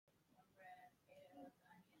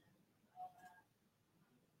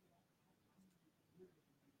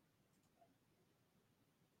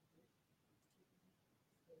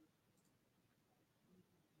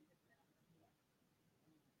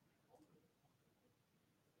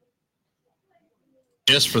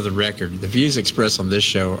Just for the record, the views expressed on this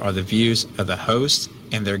show are the views of the host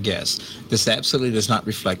and their guests. This absolutely does not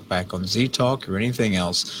reflect back on Z-Talk or anything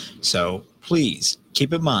else. So please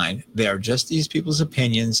keep in mind, they are just these people's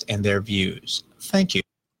opinions and their views. Thank you.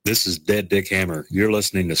 This is Dead Dick Hammer. You're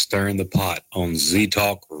listening to Stirring the Pot on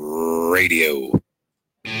Z-Talk Radio.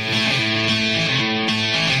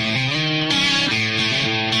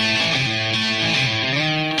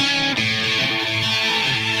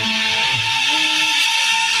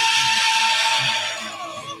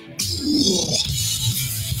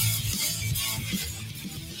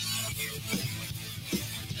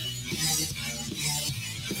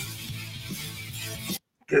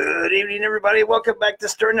 Good evening, everybody. Welcome back to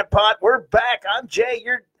Stirring the Pot. We're back. I'm Jay.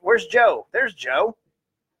 Where's Joe? There's Joe.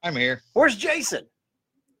 I'm here. Where's Jason?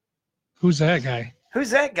 Who's that guy? Who's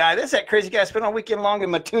that guy? That's that crazy guy I spent all weekend long in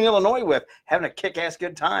Mattoon, Illinois with, having a kick-ass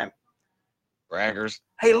good time. Braggers.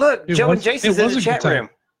 Hey, look, Joe and Jason's in the chat room. time.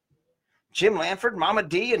 Jim Lanford, Mama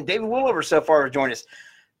D, and David Woolover so far have joined us.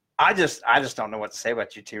 I just don't know what to say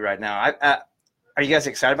about you two right now. Are you guys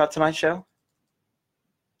excited about tonight's show?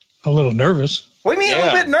 A little nervous. What do you mean a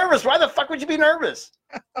little bit nervous? Why the fuck would you be nervous?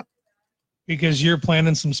 Because you're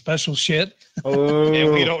planning some special shit. Oh,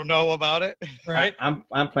 And we don't know about it. Right? I'm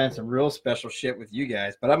planning some real special shit with you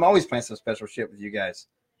guys, but I'm always planning some special shit with you guys.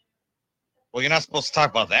 Well, you're not supposed to talk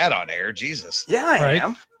about that on air. Jesus. Yeah, I Right.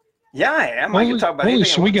 am. Yeah, I am. I can talk about anything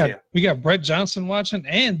so I we want got we got Brett Johnson watching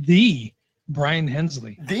and the Brian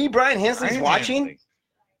Hensley. The Brian Hensley's Brian watching? Hensley.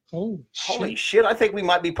 Oh Holy shit, I think we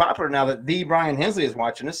might be popular now that the Brian Hensley is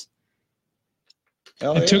watching us.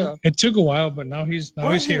 Hell It took a while, but now he's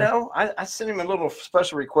Well, here. you know, I sent him a little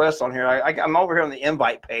special request on here. I'm over here on the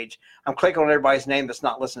invite page. I'm clicking on everybody's name that's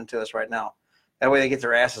not listening to us right now. That way they get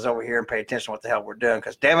their asses over here and pay attention to what the hell we're doing.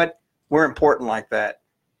 Because, damn it, we're important like that.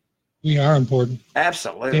 We are important.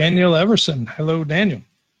 Absolutely. Daniel Everson. Hello, Daniel.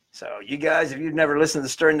 So, you guys, if you've never listened to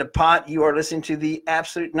Stirring the Pot, you are listening to the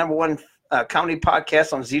absolute number one comedy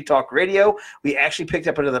podcast on Z-Talk Radio. We actually picked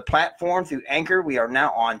up another platform through Anchor. We are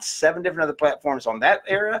now on 7 different other platforms on that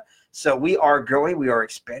era. So we are growing. We are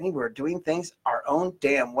expanding. We're doing things our own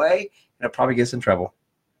damn way. And it'll probably get us in trouble.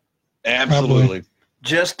 Absolutely.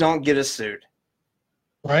 Just don't get us sued.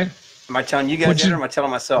 Right? Am I telling you guys that or am I telling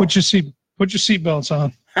myself? Put your seatbelts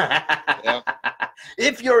on.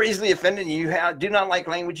 If you're easily offended and you do not like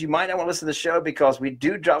language, you might not want to listen to the show because we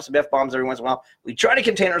do drop some F-bombs every once in a while. We try to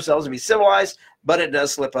contain ourselves and be civilized, but it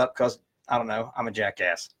does slip up because, I don't know, I'm a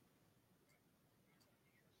jackass.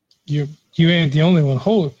 You ain't the only one.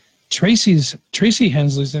 Holy, Tracy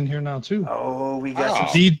Hensley's in here now too. Oh, we got some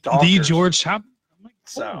the stalkers. George Hop.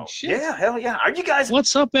 So, Holy shit. yeah, hell yeah. Are you guys,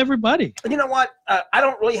 What's up, everybody? you know what? I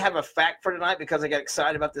don't really have a fact for tonight because I got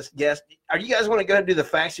excited about this guest. Are you guys want to go ahead and do the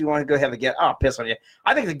facts? Or you want to go have a guest? Oh, piss on you.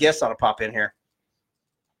 I think the guest ought to pop in here.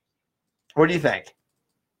 What do you think?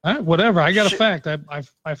 Whatever. I got Shit. a fact.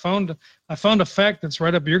 I found a fact that's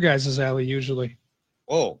right up your guys' alley usually.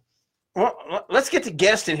 Whoa. Well, let's get the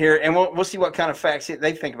guest in here and we'll see what kind of facts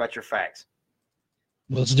they think about your facts.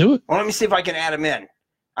 Let's do it. Well, let me see if I can add him in.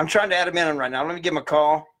 I'm trying to add him in right now. Let me give him a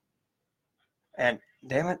call. And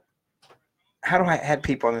damn it, how do I add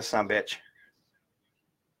people on this son of a bitch?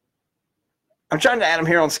 I'm trying to add him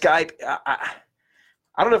here on Skype. I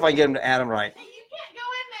don't know if I can get him to add him right. You can't go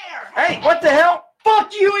in there. Hey, what the hell?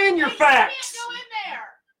 Fuck you and your You facts. can't go in there.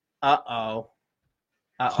 Uh-oh.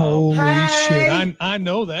 Holy Hey. shit. I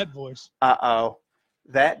know that voice. Uh-oh.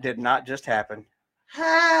 That did not just happen.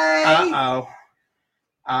 Hey. Uh-oh.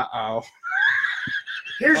 Uh-oh.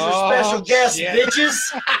 Here's your Oh, special guest, shit. bitches.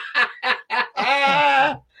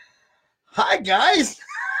 Hi, guys.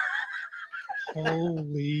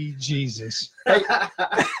 Holy Jesus.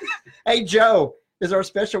 Hey, Joe, is our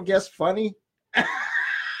special guest funny?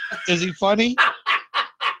 Is he funny?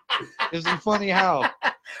 Is he funny how?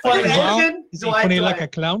 Funny Is he- looking? Is he funny like a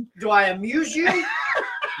clown? Do I amuse you?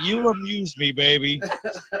 You amuse me, baby.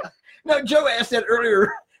 No, Joe asked that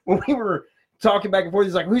earlier when we were talking back and forth.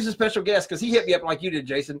 He's like, who's the special guest? Because he hit me up like you did,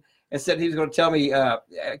 Jason, and said he was going to tell me,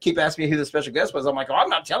 keep asking me who the special guest was. I'm like, oh, I'm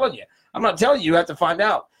not telling you. I'm not telling you. You have to find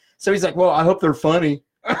out. So he's like, well, I hope they're funny.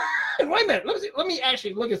 And wait a minute. Let me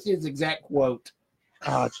actually look and see his exact quote.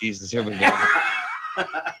 Oh, Jesus. Here we go.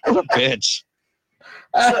 What a bitch.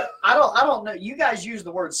 So, I don't know. You guys use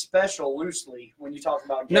the word special loosely when you talk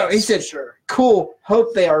about guests. No, he said, sure. Cool.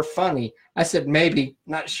 Hope they are funny. I said, maybe.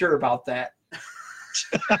 Not sure about that.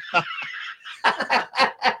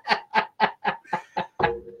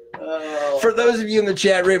 For those of you in the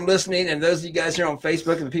chat room listening, and those of you guys here on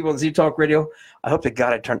Facebook and the people on Z-Talk Radio, I hope to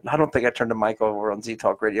God I don't think I turned the mic over on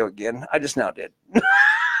Z-Talk Radio again. I just now did.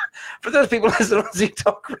 For those people listening on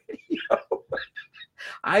Z-Talk Radio,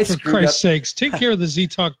 I For screwed up. Christ's sakes, take care of the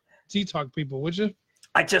Z-Talk people, would you?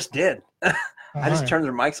 I just did. I just right. turned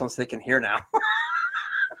their mics on so they can hear now.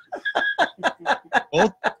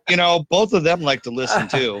 Both of them like to listen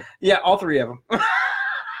too. Yeah, all three of them.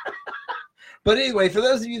 But anyway, for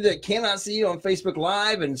those of you that cannot see you on Facebook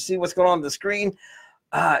Live and see what's going on the screen,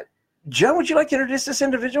 Joe, would you like to introduce this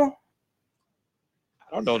individual?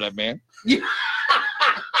 I don't know that man.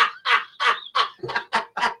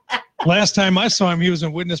 Last time I saw him, he was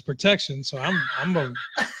in witness protection, so I'm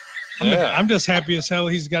just happy as hell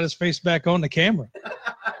he's got his face back on the camera.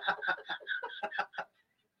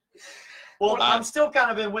 Well, I'm still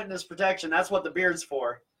kind of in witness protection. That's what the beard's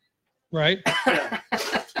for. Right?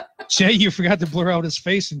 Jay, you forgot to blur out his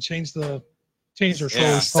face and change their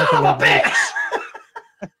Yeah. Son of a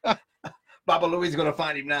bitch! Baba Louie is going to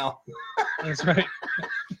find him now. That's right.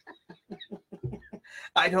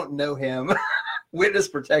 I don't know him. Witness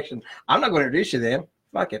protection. I'm not going to introduce you then.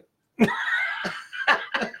 Fuck it.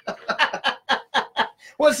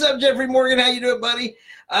 What's up, Jeffrey Morgan? How you doing, buddy?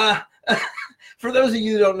 For those of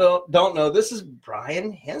you who don't know, this is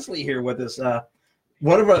Brian Hensley here with us.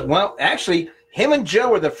 Actually, him and Joe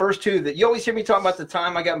were the first two that you always hear me talking about the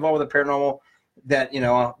time I got involved with the paranormal.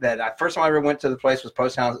 First time I ever went to the place was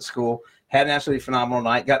Post House at school. Had an absolutely phenomenal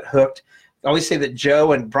night. Got hooked. I always say that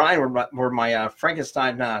Joe and Brian were my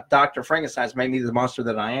Frankenstein, Dr. Frankenstein's made me the monster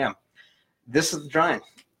that I am. This is the giant.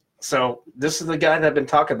 So this is the guy that I've been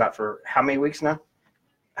talking about for how many weeks now?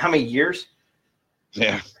 How many years?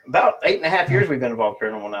 Yeah. About 8.5 years we've been involved in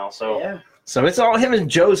paranormal now. So Yeah. it's all him and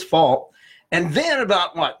Joe's fault. And then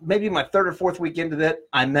about maybe my third or fourth week into that,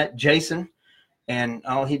 I met Jason, and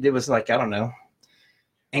all he did was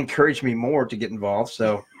encourage me more to get involved.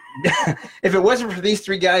 So if it wasn't for these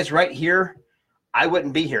three guys right here, I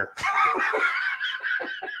wouldn't be here.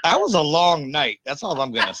 That was a long night. That's all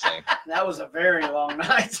I'm gonna say. That was a very long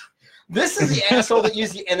night. This is the asshole that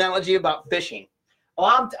used the analogy about fishing.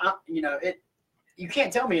 Well, you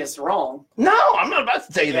can't tell me it's wrong. No, I'm not about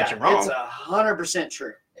to tell you that you're wrong. It's 100%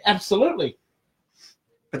 true. Absolutely.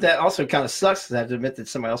 But that also kind of sucks because I have to admit that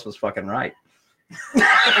somebody else was fucking right.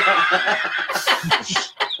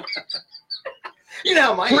 You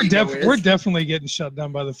know, we're definitely getting shut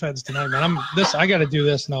down by the feds tonight, man. I got to do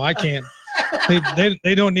this. No, I can't.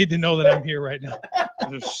 They don't need to know that I'm here right now.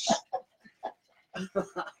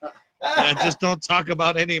 Yeah, just don't talk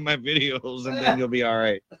about any of my videos, and then you'll be all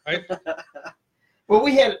right. Right? Well,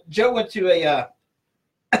 Joe went to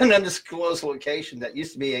an undisclosed location that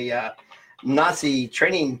used to be a Nazi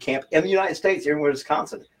training camp in the United States here in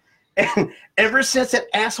Wisconsin. And ever since that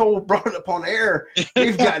asshole brought it up on air,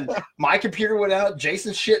 we've gotten my computer went out,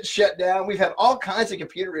 Jason's shit shut down. We've had all kinds of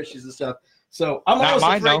computer issues and stuff. So I'm almost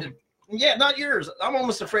afraid. Yeah, not yours. I'm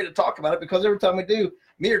almost afraid to talk about it because every time we do,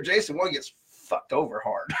 me or Jason, one gets fucked over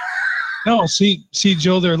hard. No, see,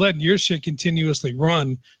 Joe, they're letting your shit continuously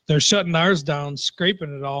run. They're shutting ours down,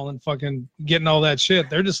 scraping it all, and fucking getting all that shit.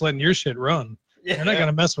 They're just letting your shit run. Yeah. They're not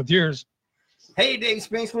gonna mess with yours. Hey, Dave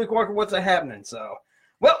Spinks, Luke Walker, what's happening? So,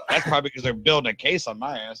 well, That's probably because they're building a case on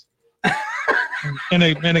my ass. And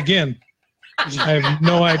again, I have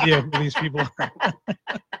no idea who these people are.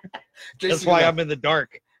 That's why I'm in the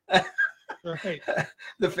dark. Right.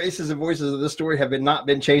 The faces and voices of this story have not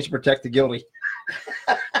been changed to protect the guilty.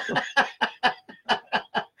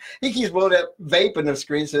 He keeps blowing that vape in the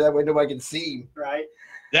screen so that way nobody can see him. Right?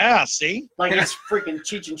 Yeah, see? Like it's freaking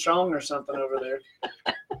Cheech and Chong or something over there.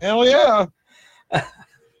 Hell yeah.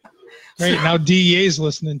 Right, now DEA's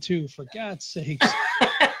listening too, for God's sakes.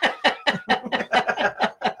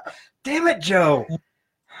 Damn it, Joe.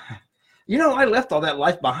 You know, I left all that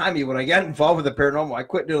life behind me when I got involved with the paranormal. I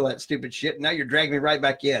quit doing all that stupid shit. Now you're dragging me right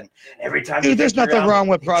back in. Every time Dude, there's nothing wrong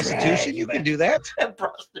with prostitution. You can do that.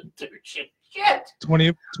 Prostitution. Shit.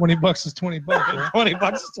 20 bucks is 20 bucks. Right? 20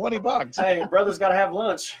 bucks is 20 bucks. Hey, brother's got to have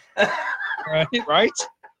lunch. Right? Right?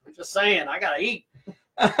 Just saying, I got to eat.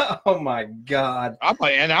 Oh, my God.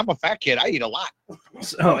 I'm a fat kid. I eat a lot.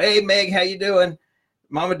 So, hey, Meg, how you doing?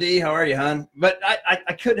 Mama D, how are you, hon? But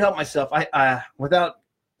I couldn't help myself. I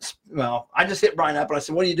just hit Brian up and I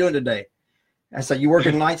said, what are you doing today? I said, you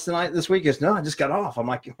working nights tonight this week? He goes, no, I just got off. I'm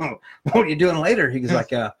like, oh, what are you doing later? He goes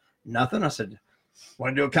like, nothing. I said,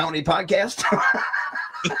 want to do a comedy podcast?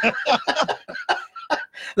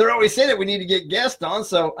 They're always saying that we need to get guests on,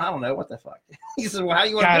 so I don't know what the fuck. He said, well, how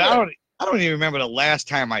you want to do it? I don't even remember the last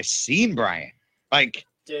time I seen Brian. Like,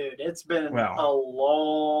 dude, it's been a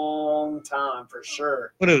long time for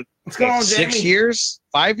sure. What's going on, 6 Jamie? years?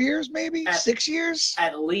 5 years, maybe? 6 years?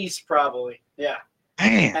 At least, probably. Yeah.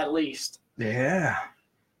 Man. At least. Yeah.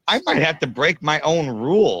 I might have to break my own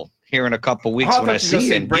rule here in a couple weeks when I see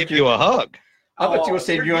you and give you a hug. I thought you were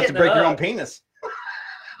saying you want to break your own penis.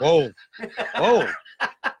 Whoa. Whoa.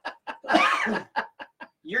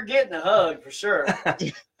 You're getting a hug for sure.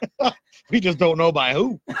 We just don't know by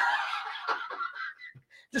who.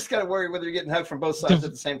 Just got to worry whether you're getting hugged from both sides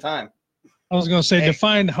at the same time. I was going to say,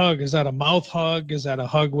 define hug. Is that a mouth hug? Is that a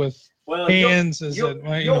hug with hands?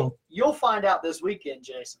 You'll find out this weekend,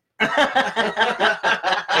 Jason.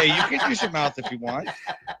 Hey, you can use your mouth if you want.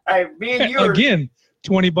 Hey, me and you again.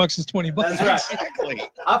 $20 is $20. That's right. Exactly.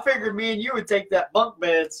 I figured me and you would take that bunk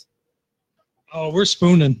beds. Oh, we're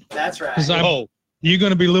spooning. That's right. You're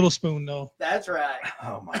going to be little spoon, though. That's right.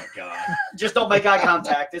 Oh, my God. Just don't make eye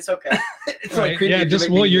contact. It's okay. It's right. Yeah,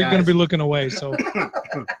 you're going to be looking away. So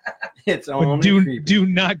it's do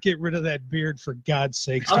not get rid of that beard, for God's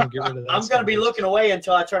sakes. Don't get rid of that. I'm going to be looking away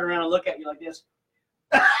until I turn around and look at you like this.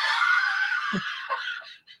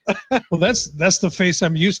 Well, that's the face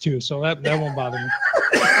I'm used to, so that won't bother me.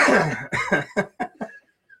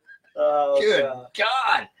 Oh, good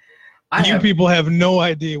God. People have no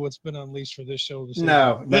idea what's been unleashed for this show.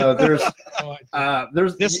 No,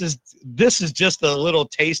 This is just a little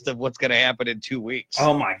taste of what's going to happen in 2 weeks.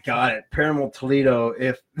 Oh my God! At Paramount Toledo,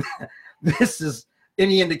 if this is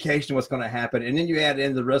any indication of what's going to happen, and then you add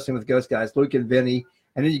in the Wrestling with Ghost guys, Luke and Vinny,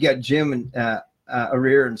 and then you got Jim and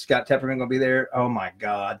Arir and Scott Tepperman going to be there. Oh my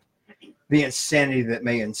God, the insanity that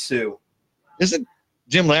may ensue. Isn't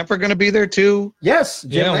Jim Lampert going to be there too? Yes,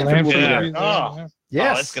 Jim Lampert will be there. Oh.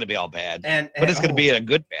 Yes. Oh, it's going to be all bad. But it's going to be a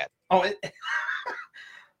good bad. Oh,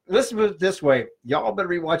 let's put it this way. Y'all better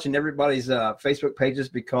be watching everybody's Facebook pages,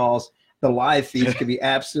 because the live feeds can be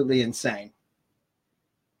absolutely insane.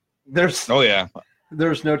 There's no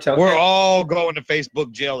telling. We're all going to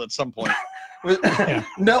Facebook jail at some point.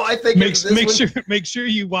 No, I think make sure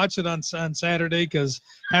you watch it on Saturday, because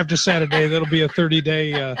after Saturday that'll be a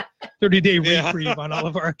 30-day reprieve on all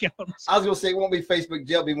of our accounts. I was gonna say it won't be Facebook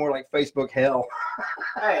jail, it'll be more like Facebook hell.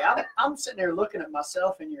 Hey, I'm sitting there looking at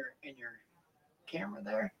myself in your camera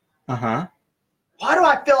there. Uh-huh. Why do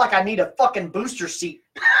I feel like I need a fucking booster seat?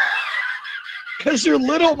 Because you're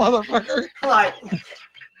little, motherfucker. Like,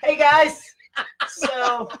 hey guys,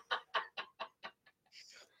 so.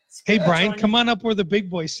 Hey Brian, come on up where the big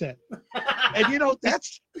boy sit. And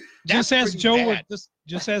that's just ask Joe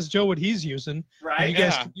what he's using. Right. And you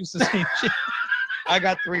guys can use the same shit. I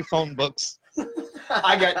got 3 phone books.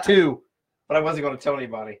 I got 2, but I wasn't going to tell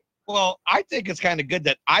anybody. Well, I think it's kind of good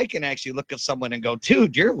that I can actually look at someone and go,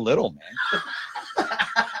 dude, you're little, man.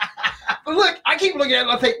 But look, I keep looking at it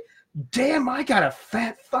and I think, damn, I got a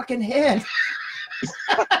fat fucking head.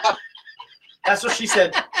 That's what she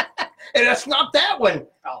said. And that's not that one.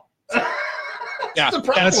 Oh. Yeah,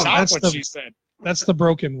 that's what she said. That's the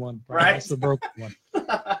broken one. Brian. Right? That's the broken one.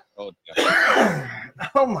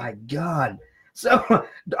 Oh, my God. So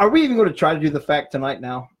are we even going to try to do the fact tonight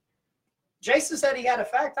now? Jason said he had a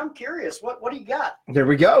fact. I'm curious. What do you got? There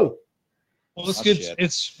we go. Well,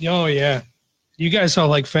 yeah. You guys all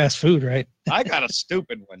like fast food, right? I got a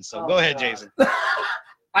stupid one, so go ahead, Jason.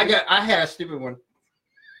 I had a stupid one.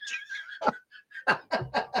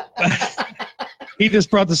 He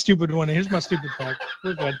just brought the stupid one. Here's my stupid fact.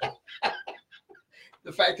 We're good.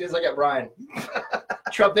 The fact is, I got Brian.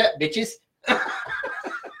 Trump that, bitches.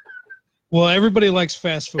 Well, everybody likes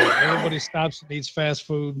fast food. Everybody stops and eats fast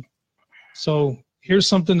food. So here's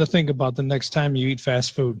something to think about the next time you eat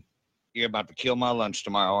fast food. You're about to kill my lunch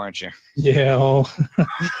tomorrow, aren't you? Yeah.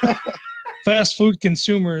 Fast food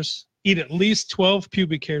consumers eat at least 12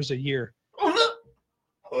 pubic hairs a year.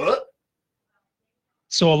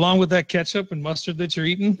 So along with that ketchup and mustard that you're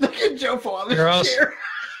eating, look at Joe Father's chair.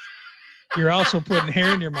 You're also putting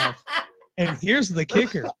hair in your mouth. And here's the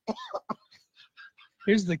kicker.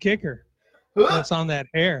 What's on that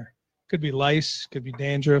hair? Could be lice, could be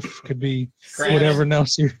dandruff, could be crabs. Whatever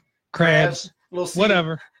else. Crabs,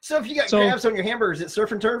 whatever. So if you got crabs on your hamburger, is it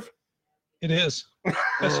surf and turf? It is.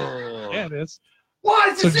 Yeah, it is. Why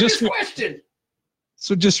is this a question?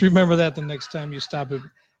 So just remember that the next time you stop at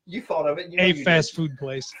you thought of it. A fast food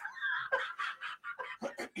place.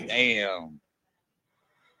 Damn.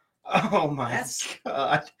 Oh my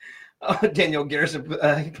God. Oh, Daniel Garrison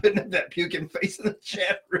putting up that puking face in the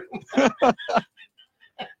chat room.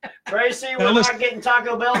 Tracy, we're not getting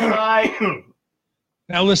Taco Bell tonight.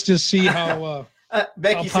 Now let's just see how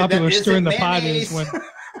popular Stirring the Pot is when.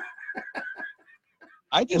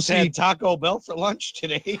 I just had Taco Bell for lunch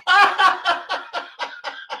today.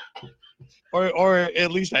 or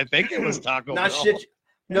at least I think it was Taco Bell.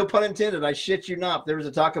 No pun intended. I shit you not. There was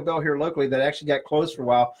a Taco Bell here locally that actually got closed for a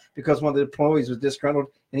while because one of the employees was disgruntled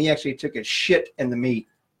and he actually took a shit in the meat.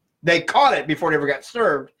 They caught it before it ever got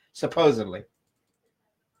served, supposedly.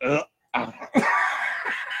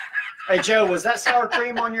 Hey, Joe, was that sour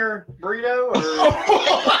cream on your burrito, or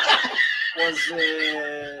was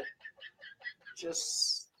it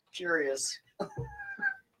just curious?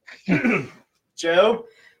 Joe?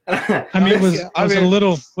 I mean,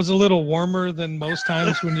 was a little warmer than most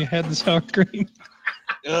times when you had the sour cream.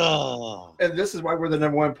 Oh. And this is why we're the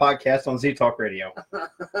 #1 podcast on Z Talk Radio.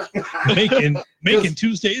 Making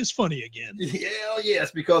Tuesdays funny again. Hell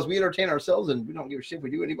yes, because we entertain ourselves and we don't give a shit if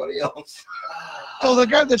we do anybody else. So the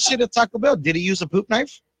guy that shit at Taco Bell, did he use a poop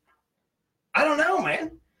knife? I don't know,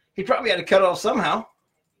 man. He probably had to cut it off somehow.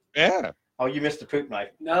 Yeah. Oh, you missed the poop knife.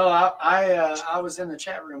 No, I was in the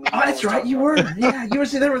chat room. Oh, that's right. You were. Yeah, you were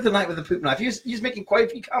there with the night with the poop knife. He was making quite a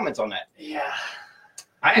few comments on that. Yeah.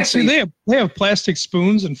 I actually See, they have plastic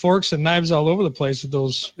spoons and forks and knives all over the place at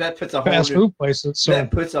those that puts a whole fast food places. So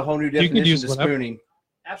that puts a whole new you can definition use to whatever. spooning.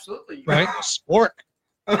 Absolutely. Right. Spork.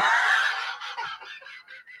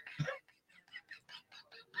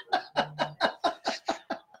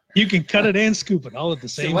 You can cut it and scoop it all at the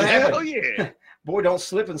same what time. happened? Hell yeah. Boy, don't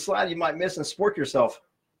slip and slide. You might miss and spork yourself.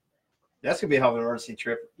 That's gonna be a hell of an emergency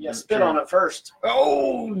trip. Yeah, spit on it first.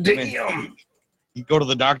 Oh damn! You go to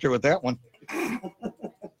the doctor with that one.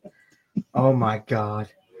 Oh my god!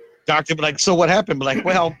 Doctor be like, so what happened? Be like,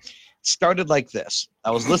 well, it started like this.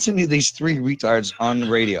 I was listening to these three retards on the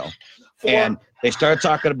radio, and they started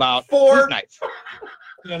talking about Four. poop knife.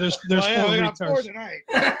 Yeah, there's Oh, four yeah, we got retards. four tonight.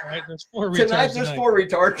 Right? There's four retards Tonight there's 4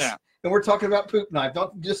 retards, Yeah. and we're talking about poop knife.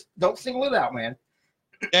 Don't single it out, man.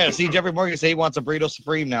 Yeah, see, Jeffrey Morgan say he wants a burrito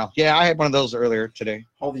supreme now. Yeah, I had one of those earlier today.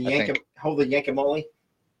 Hold the I think. yankamole.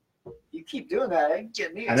 You keep doing that. It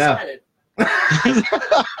get me I know. excited.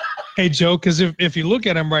 Hey, Joe, because if you look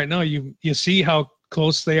at them right now, you see how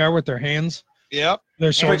close they are with their hands, Yep. their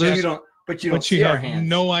But shoulders, you don't. But you don't but you see our have hands.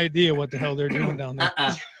 no idea what the hell they're doing down there.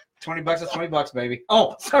 $20 is $20, baby.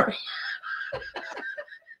 Oh, sorry.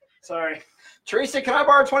 Sorry. Teresa, can I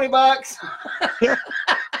borrow $20?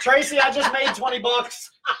 Tracy, I just made $20.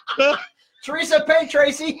 Teresa, pay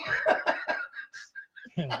Tracy.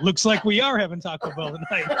 Yeah, looks like we are having Taco Bell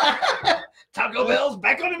tonight. Taco Bell's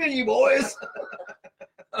back on the menu, boys.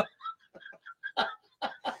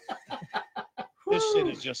 This shit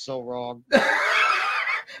is just so wrong.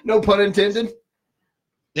 No pun intended.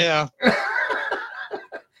 Yeah.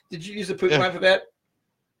 Did you use a poop knife for that?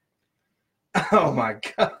 Oh my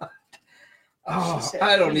god. Oh,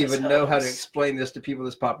 I don't even know how to explain this to people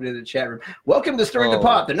that's popping into the chat room. Welcome to Stirring the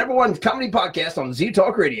Pot, the #1 comedy podcast on Z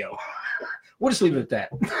Talk Radio. We'll just leave it at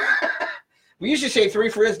that. We usually say 3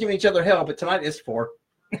 friends giving each other hell, but tonight it's 4.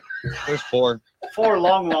 There's 4. 4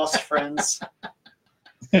 long lost friends.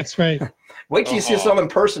 That's right. Wait till you see us all in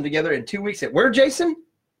person together in 2 weeks. At where, Jason?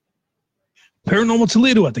 Paranormal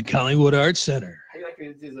Toledo at the Collingwood Arts Center. How do you like me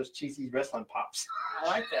to do those cheesy wrestling pops? I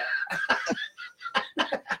like that.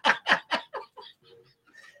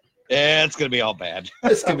 Yeah, it's gonna be all bad.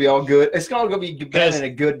 It's gonna be all good. It's all gonna be bad in a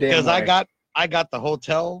good damn Because way. I got the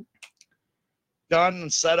hotel done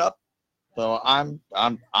and set up, so I'm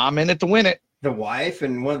in it to win it. The wife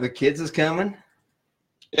and one of the kids is coming.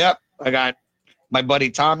 Yep, I got my buddy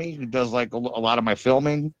Tommy who does like a lot of my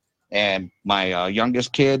filming, and my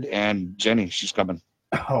youngest kid, and Jenny, she's coming.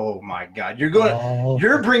 Oh my God! You're going. Oh,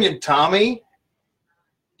 You're bringing Tommy.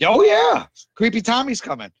 Oh yeah, creepy Tommy's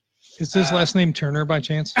coming. is his last name Turner by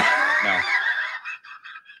chance? No.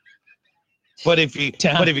 But if you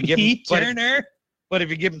give him Turner. but if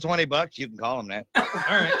you give him $20, you can call him that. All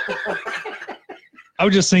right. I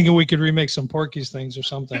was just thinking we could remake some Porky's things or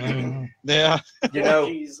something. I don't know. Yeah. You know.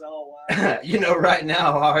 Jeez, oh, wow. You know. Right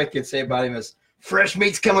now, all I could say about him is fresh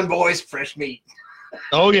meat's coming, boys. Fresh meat.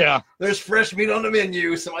 Oh yeah. There's fresh meat on the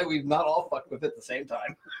menu. Somebody we've not all fucked with at the same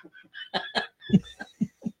time.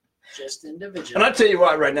 Just individual. And I tell you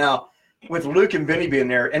what, right now, with Luke and Benny being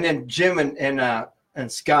there, and then Jim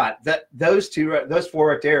and Scott, those 4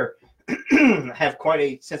 right there have quite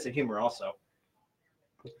a sense of humor also,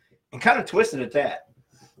 and kind of twisted at that.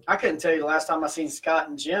 I couldn't tell you the last time I seen Scott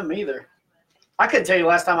and Jim either. I couldn't tell you the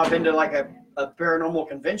last time I've been to like a paranormal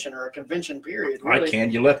convention or a convention period. Really. I can.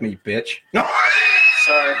 You left me, bitch. No.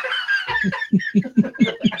 Sorry.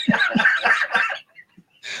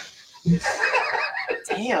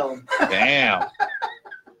 Damn. Damn.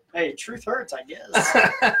 Hey, truth hurts, I guess.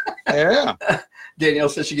 Yeah. Danielle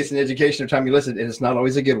says she gets an education every time you listen, and it's not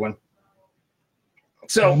always a good one.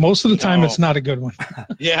 So Most of the time, No. it's not a good one.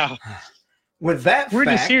 Yeah. with that We're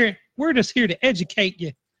fact, just here to educate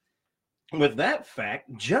you.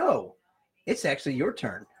 Joe, it's actually your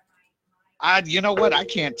turn. You know what? I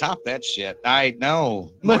can't top that shit. I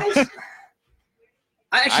know. I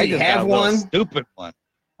actually just have got a little one. stupid one.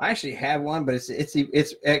 I actually have one, but it's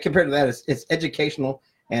compared to that, it's educational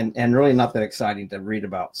and really not that exciting to read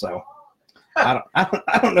about. So I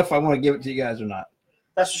don't know if I want to give it to you guys or not.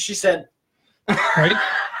 That's what she said. Right?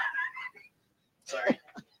 Sorry.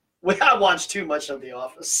 I watched too much of The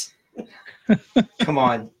Office. Come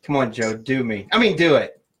on, Joe, do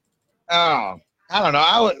it. Oh, I don't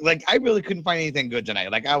know. I really couldn't find anything good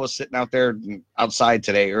tonight. Like I was sitting outside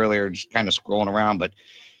today earlier, just kind of scrolling around, but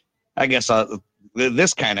I guess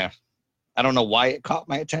this kind of, I don't know why it caught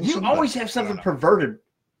my attention. You always have something perverted.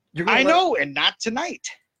 I know, and not tonight.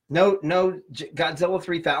 No, Godzilla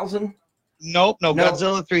 3000. Nope, no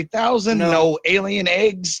Godzilla 3000. No alien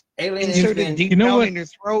eggs. Inserted deep down in your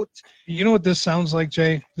throat. You know what this sounds like,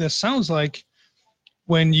 Jay? This sounds like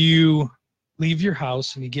when you leave your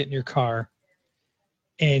house and you get in your car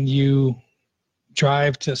and you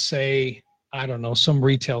drive to, say, I don't know, some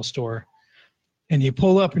retail store, and you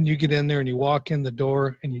pull up and you get in there and you walk in the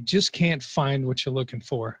door and you just can't find what you're looking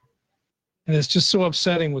for. And it's just so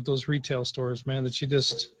upsetting with those retail stores, man, that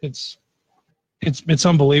it's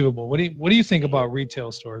unbelievable. What do you think about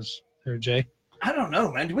retail stores there, Jay? I don't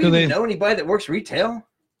know, man. Do we even know anybody that works retail?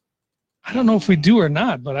 I don't know if we do or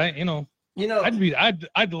not, but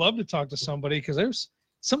I'd love to talk to somebody, because there's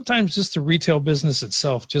sometimes just the retail business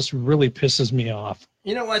itself just really pisses me off.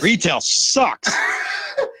 You know what? Retail sucks.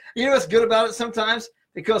 You know what's good about it sometimes?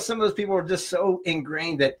 Because some of those people are just so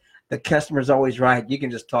ingrained that the customer's always right. You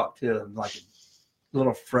can just talk to them like a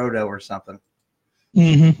little Frodo or something.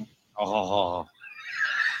 Mm-hmm. Oh.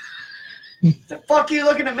 The fuck are you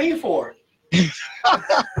looking at me for? You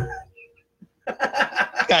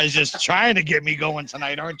guys just trying to get me going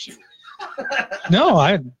tonight, aren't you? No,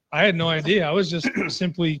 I had no idea. I was just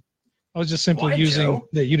simply using Joe?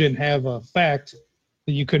 that you didn't have a fact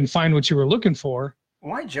that you couldn't find what you were looking for.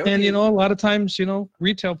 Why, Joe? And a lot of times,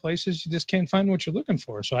 retail places, you just can't find what you're looking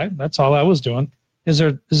for. So that's all I was doing. Is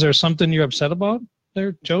there something you're upset about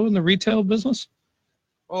there, Joe, in the retail business?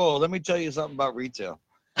 Oh, let me tell you something about retail.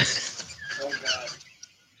 Oh, God.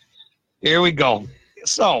 Here we go.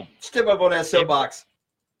 So, step up on that soapbox.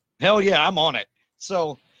 Hell yeah, I'm on it.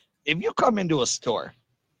 So, if you come into a store,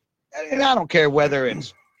 and I don't care whether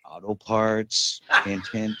it's auto parts,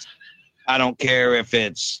 hint, I don't care if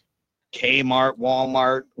it's Kmart,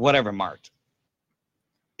 Walmart, whatever mart.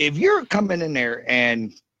 If you're coming in there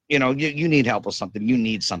and, you need help with something, you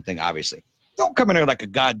need something, obviously. Don't come in there like a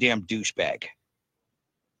goddamn douchebag.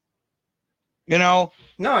 No,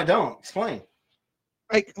 I don't. Explain.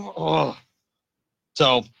 Like, oh.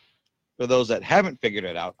 So, for those that haven't figured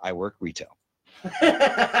it out, I work retail.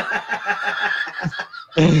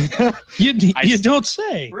 You don't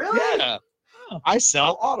say. Really? Yeah. I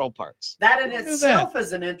sell auto parts. That in itself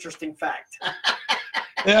is an interesting fact.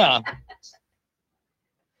 Yeah.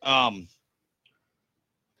 I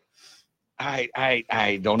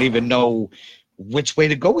don't even know which way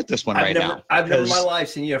to go with this one now. I've never in my life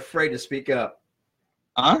seen you afraid to speak up.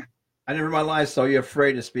 Huh? I never in my life saw you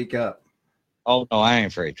afraid to speak up. Oh, no, I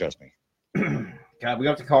ain't afraid. Trust me. God, we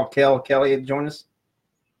have to call Kelly to join us.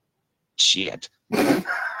 Shit.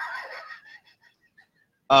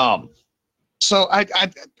 So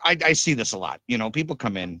I see this a lot. People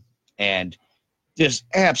come in and just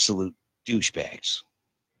absolute douchebags.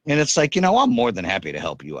 And it's like, I'm more than happy to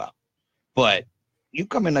help you out. But you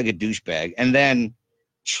come in like a douchebag and then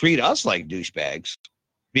treat us like douchebags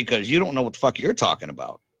because you don't know what the fuck you're talking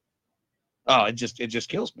about. Oh, it just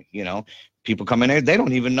kills me. People come in there, they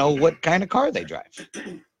don't even know what kind of car they drive.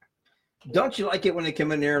 Don't you like it when they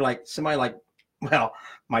come in there like somebody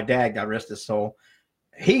my dad, God rest his soul,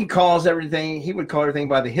 he would call everything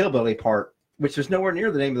by the hillbilly part, which was nowhere near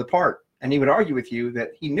the name of the part. And he would argue with you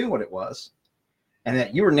that he knew what it was and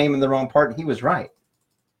that you were naming the wrong part and he was right.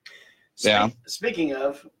 Yeah. Speaking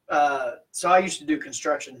of, so I used to do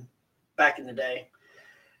construction back in the day.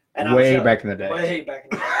 And Way back in the day.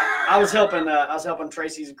 I was helping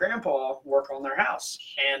Tracy's grandpa work on their house.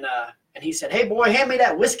 And he said, "Hey boy, hand me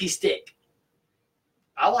that whiskey stick."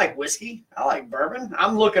 I like whiskey. I like bourbon.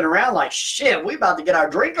 I'm looking around like, shit, we about to get our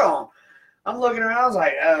drink on. I'm looking around. I was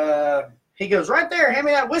like, he goes, "Right there, hand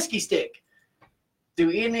me that whiskey stick."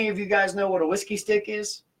 Do any of you guys know what a whiskey stick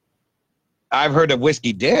is? I've heard of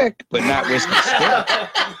whiskey dick, but not whiskey stick.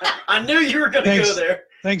 I knew you were going to go there.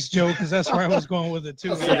 Thanks, Joe, because that's where I was going with it,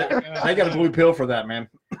 too. I got a blue pill for that, man.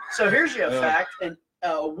 So here's your fact. And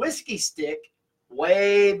a whiskey stick,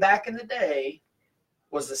 way back in the day,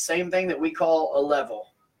 was the same thing that we call a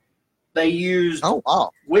level. They used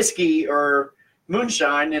whiskey or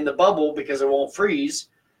moonshine in the bubble because it won't freeze,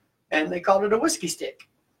 and they called it a whiskey stick.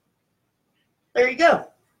 There you go.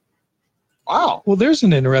 Wow. Well, there's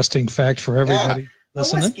an interesting fact for everybody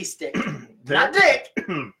listening. A whiskey stick. Not dick.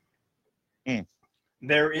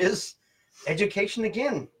 there is education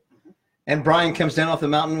again. And Brian comes down off the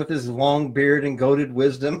mountain with his long beard and goated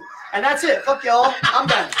wisdom. And that's it. Fuck y'all. I'm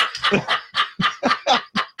done.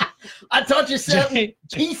 I taught you something. Jay,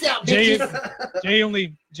 Peace out, Jay, bitches.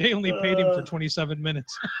 Jay only paid him for 27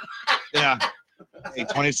 minutes. Yeah. Hey,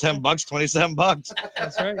 $27, 27 bucks.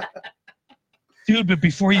 That's right. Dude, but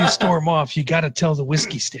before you storm off, you got to tell the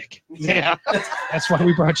whiskey stick. Yeah. That's why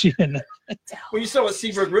we brought you in. Well, you saw what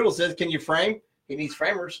Seabrook Riddle says. Can you frame? He needs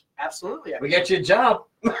framers. Absolutely. We got you a job.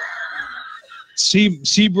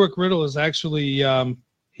 Seabrook Riddle is actually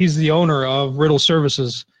he's the owner of Riddle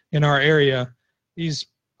Services in our area. He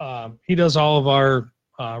does all of our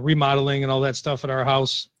remodeling and all that stuff at our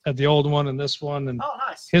house, at the old one and this one. And Oh,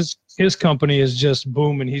 nice. his company is just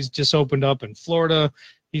booming. He's just opened up in Florida.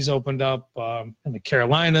 He's opened up in the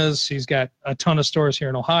Carolinas. He's got a ton of stores here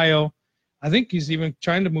in Ohio. I think he's even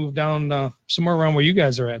trying to move down somewhere around where you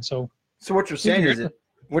guys are at. So what you're saying is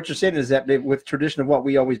that with tradition of what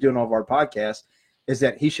we always do in all of our podcasts is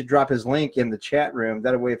that he should drop his link in the chat room.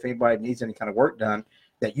 That way, if anybody needs any kind of work done,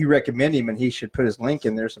 that you recommend him, and he should put his link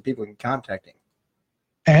in there so people can contact him.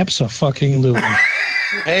 Abso-fucking-lutely.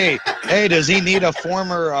 Hey, does he need a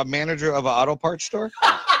former manager of an auto parts store?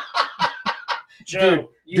 Joe,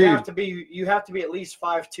 you dude. have to be at least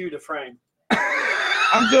 5'2" to frame.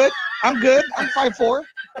 I'm good. I'm 5'4".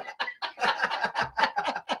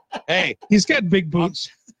 Hey, He's got big boots.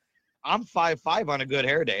 I'm 5'5" on a good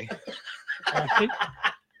hair day. Right?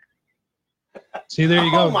 See, there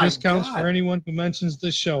you go. Oh my Discounts God. for anyone who mentions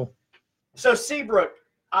this show. So, Seabrook,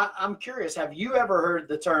 I'm curious. Have you ever heard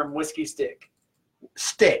the term whiskey stick?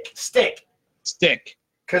 Stick. Stick. Stick.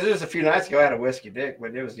 Because it was a few nights ago I had a whiskey dick,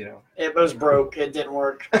 but it was, It was broke. It didn't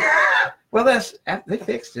work. Well, they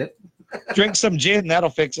fixed it. Drink some gin, that'll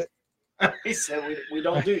fix it. He said we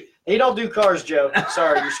don't do. He don't do cars, Joe.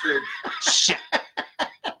 Sorry, you're screwed. Shit.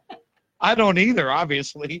 I don't either,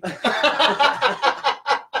 obviously.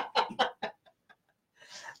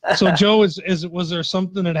 So, Joe, was there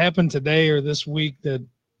something that happened today or this week that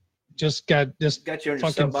just got Got you on your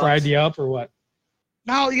fucking soapbox. fried you up or what?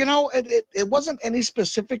 No, it wasn't any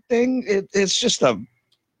specific thing. It's just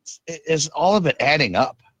it's all of it adding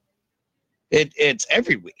up. It's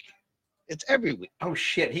every week. It's every week. Oh,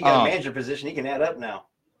 shit. He got a manager position. He can add up now.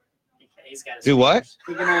 He's got his Do what?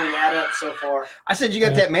 He can only add up so far. I said you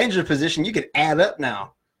got that manager position. You can add up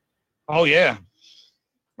now. Oh yeah.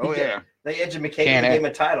 Oh He yeah. They educated Can't and gave him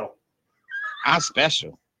a title. I'm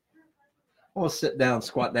special. We'll sit down,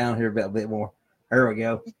 squat down here a bit more. There we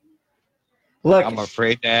go. Look, I'm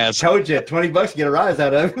afraid to ask. told you, $20 to get a rise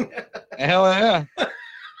out of him. Hell yeah.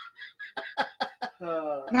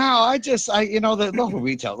 Uh, No, the local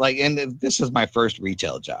retail, and this is my first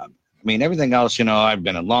retail job. I mean, everything else, I've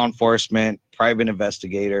been in law enforcement, private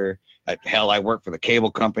investigator. I worked for the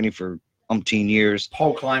cable company for umpteen years.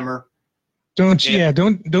 Pole climber. Don't you? Yeah. Yeah,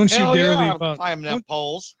 don't you Hell dare yeah, leave out. climbing them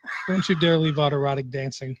poles. Don't you dare leave out erotic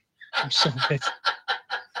dancing. I'm so bitch.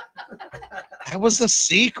 That was a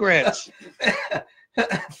secret.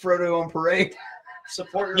 Frodo on parade.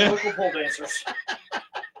 support your Yeah. local pole dancers.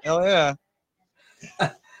 Hell yeah.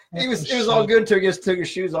 It was all good until he just took his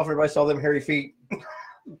shoes off. Everybody saw them hairy feet.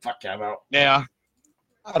 Fuck him out. Yeah.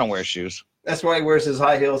 I don't wear shoes. That's why he wears his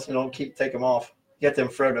high heels and don't take them off. Get them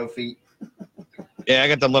Frodo feet. Yeah, I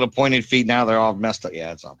got the little pointed feet now. They're all messed up.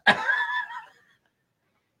 Yeah, it's all.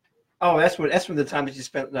 Oh, that's when the time that you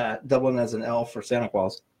spent doubling as an elf for Santa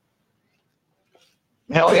Claus.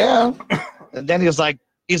 Hell yeah. And then he's like,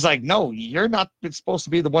 no, you're not supposed to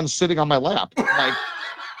be the one sitting on my lap. I'm like,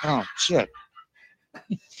 oh shit.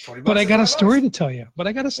 But I got a story to tell you.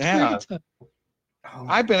 Yeah. Oh,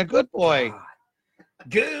 I've been a good boy. God.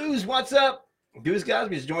 Goose, what's up? Goose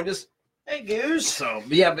Gosby's joined us. Hey, Goose. So,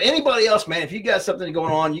 yeah, but anybody else, man, if you got something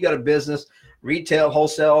going on, you got a business, retail,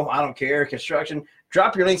 wholesale, I don't care, construction,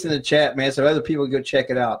 drop your links in the chat, man, so other people can go check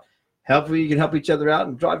it out. Hopefully, you can help each other out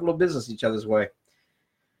and drive a little business each other's way.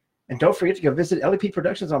 And don't forget to go visit LEP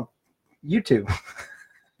Productions on YouTube.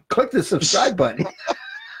 Click the subscribe button.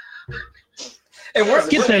 And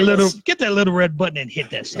Get that little red button and hit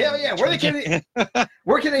that. Hell yeah!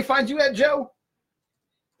 Where can they find you at, Joe?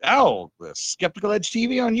 Oh, the Skeptical Edge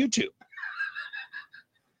TV on YouTube.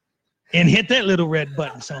 And hit that little red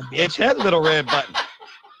button, son. It's that little red button.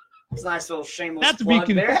 It's a nice little shameless Not to be plug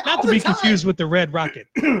there. not to be confused with the red rocket.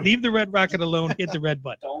 Leave the red rocket alone. Hit the red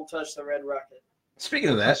button. Don't touch the red rocket. Speaking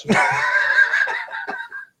of that,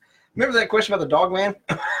 remember that question about the dog man?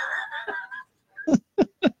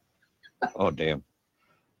 Oh, damn.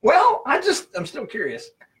 Well, I'm still curious.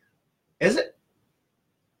 Is it?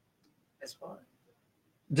 That's fine.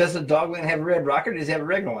 Does the dog man have a red rocket or does he have a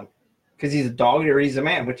regular one? Because he's a dog or he's a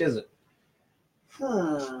man. Which is it?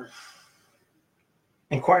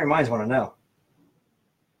 Inquiring minds want to know.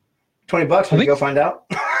 $20 we go find out.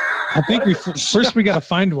 I think first we got to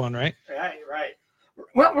find one, right? Right.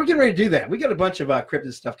 Well, we're getting ready to do that. We got a bunch of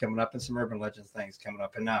cryptid stuff coming up and some urban legends things coming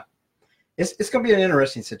up, and it's going to be an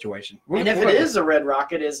interesting situation. And if it is a red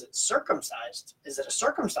rocket, is it circumcised? Is it a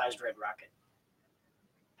circumcised red rocket?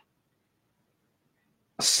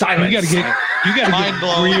 Silence. You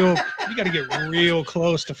got to get real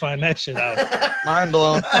close to find that shit out. Mind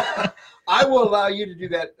blown. I will allow you to do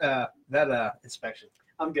that inspection.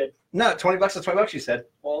 I'm good. No, $20 is $20. You said.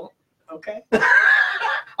 Well, okay.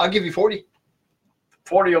 I'll give you 40.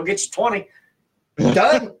 40 will get you 20.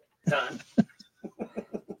 Done. Done.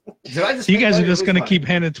 You guys are just going to keep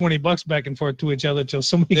handing $20 back and forth to each other till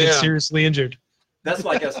somebody gets seriously injured. That's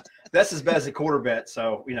like us. That's as bad as a quarter bet.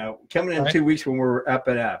 So, coming in 2 weeks when we're up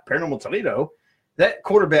at Paranormal Toledo, that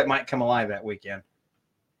quarter bet might come alive that weekend.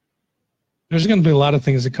 There's going to be a lot of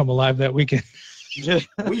things that come alive that weekend.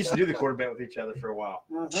 We used to do the quarter bet with each other for a while.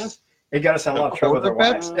 Mm-hmm. It got us in a lot of trouble with our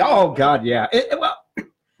wives. Oh, God, yeah. It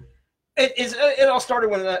all started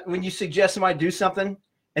when you suggest somebody do something,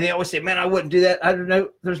 and they always say, man, I wouldn't do that. I don't know.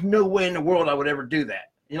 There's no way in the world I would ever do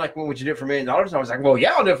that. You're like, well, would you do it for $1 million? And I was like, well,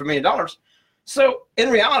 yeah, I'll do it for $1 million. So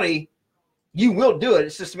in reality, you will do it.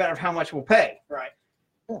 It's just a matter of how much we'll pay. Right.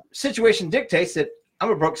 Situation dictates that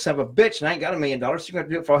I'm a broke son of a bitch and I ain't got $1 million. So you're going to have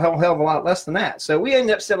to do it for a hell of a lot less than that. So we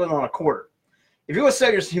end up settling on a quarter. If you want to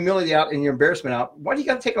sell your humility out and your embarrassment out, why do you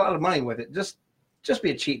got to take a lot of money with it? Just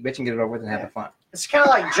be a cheap bitch and get it over with and have fun. It's kind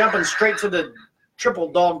of like jumping straight to the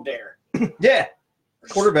triple dog dare. Yeah.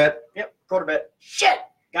 Quarter bet. Yep. Quarter bet. Shit.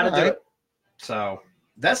 Got to do it. So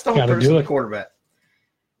that's the whole purpose of the quarter bet.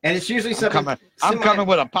 And it's usually something. I'm coming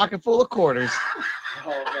with a pocket full of quarters.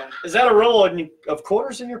 Oh, God. Is that a roll of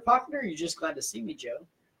quarters in your pocket, or are you just glad to see me, Joe?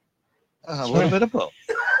 A little bit of both.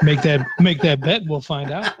 Make that bet. We'll find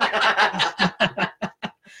out.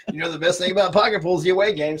 The best thing about pocket pools, the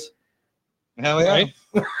away games. Hell yeah. Right?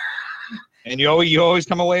 And you always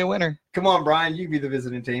come away a winner. Come on, Brian. You be the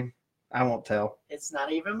visiting team. I won't tell. It's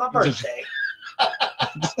not even my birthday.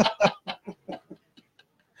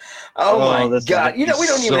 Oh my God! We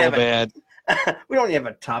don't even have bad. We don't even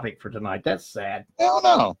have a topic for tonight. That's sad. Hell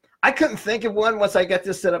no. I couldn't think of one once I got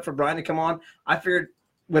this set up for Brian to come on. I figured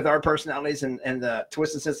with our personalities and the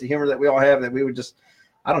twisted sense of humor that we all have, that we would just,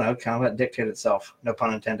 I don't know, kind of let it dictate itself. No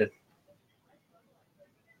pun intended.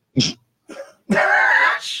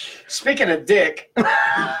 Speaking of dick,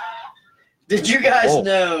 did you guys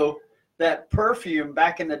know that perfume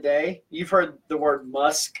back in the day, you've heard the word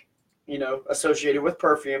musk, associated with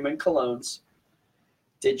perfume and colognes.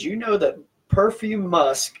 Did you know that perfume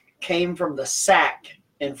musk came from the sack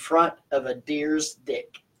in front of a deer's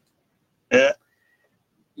dick? Yeah.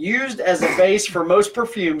 Used as a base for most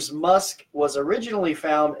perfumes, musk was originally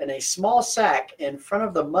found in a small sack in front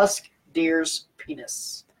of the musk deer's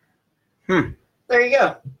penis. There you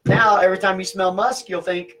go. Now, every time you smell musk, you'll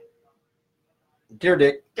think deer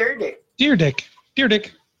dick. Deer dick. Deer dick. Deer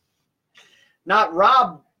dick. Not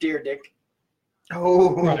Rob Deer Dick.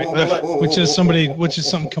 Oh, right. Which is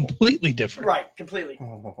something completely different. Right, completely.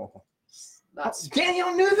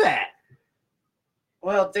 Danielle knew that.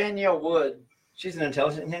 Well, Danielle would. She's an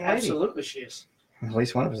intelligent young lady. Absolutely, she is. At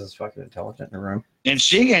least one of us is fucking intelligent in the room. And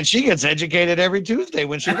she gets educated every Tuesday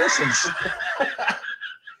when she listens.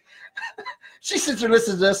 She sits and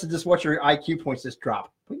listens to us and just watch her IQ points just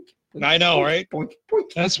drop. Boink, boink, I know, boink, right? Boink,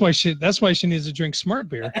 boink. That's why she needs to drink smart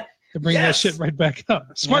beer to bring that shit right back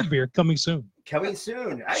up. Smart beer coming soon. Coming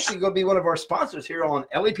soon. Actually, going to be one of our sponsors here on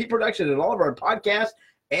LEP Production and all of our podcasts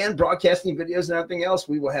and broadcasting videos and everything else.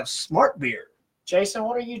 We will have smart beer. Jason,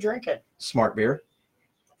 what are you drinking? Smart beer.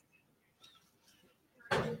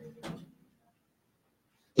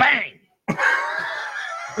 Bang!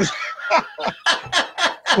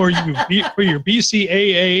 For your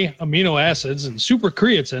BCAA amino acids and super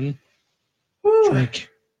creatine, drink.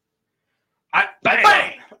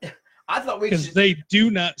 Bang! I thought because they do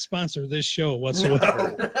not sponsor this show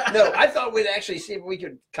whatsoever. No, I thought we'd actually see if we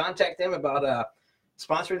could contact them about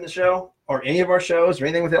sponsoring the show or any of our shows or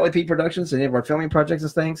anything with LEP Productions, any of our filming projects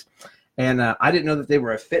and things. And I didn't know that they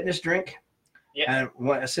were a fitness drink. Yeah.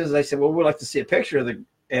 And as soon as they said, well, we'd like to see a picture of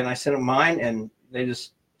and I sent them mine, and they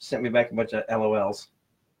just sent me back a bunch of LOLs.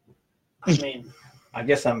 I mean, I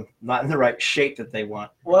guess I'm not in the right shape that they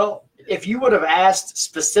want. Well, if you would have asked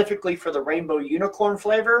specifically for the rainbow unicorn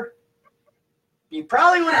flavor, you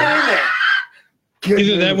probably would have been in there.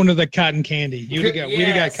 Either that one or the cotton candy. We'd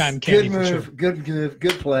have got cotton candy good move. for sure.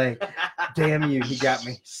 Good play. Damn you, he got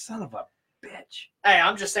me. Son of a bitch. bitch. Hey,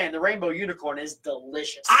 I'm just saying the rainbow unicorn is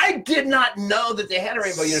delicious. I did not know that they had a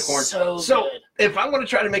rainbow unicorn. So good. If I'm going to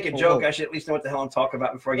try to make a joke, I should at least know what the hell I'm talking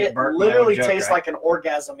about before I get It burnt. literally tastes like an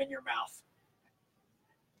orgasm in your mouth.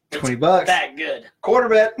 It's $20. that good. Quarter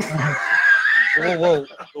bet. Whoa.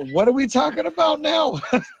 What are we talking about now?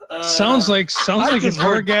 Sounds like an just heard-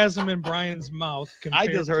 orgasm in Brian's mouth. I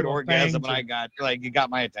compared just heard to a orgasm bang and I got like you got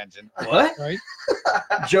my attention. What? right?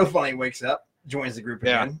 Joe finally wakes up, joins the group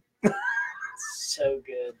Yeah. again. So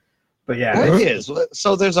good. But yeah, What is?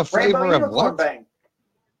 So there's a Rainbow flavor of unicorn what? bang.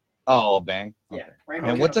 Oh, bang. Yeah. Okay. Rainbow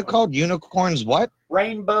And what's it unicorn. called? Unicorns what?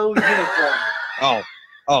 Rainbow unicorn. Oh,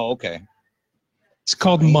 okay. It's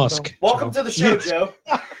called musk. Welcome to the show, Yes. Joe.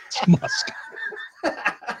 It's musk.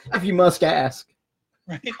 if you must ask.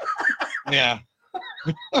 Right? Yeah.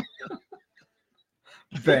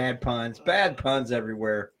 Bad puns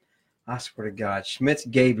everywhere. I swear to God, Schmidt's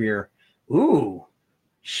gay beer. Ooh,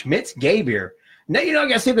 Schmidt's gay beer. Now you know I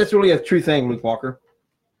gotta see if that's really a true thing, Luke Walker.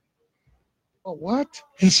 Oh, what?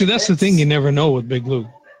 And see, that's the thing you never know with Big Luke.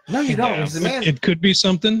 No, you don't. Yeah, The man, it could be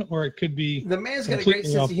something, or it could be. the man's got a great completely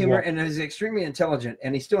sense off of the humor wall. and is extremely intelligent,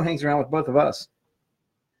 and he still hangs around with both of us.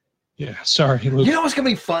 Yeah, sorry, Luke. You know what's gonna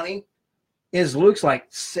be funny? Is Luke's like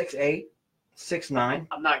 6'8", 6'9".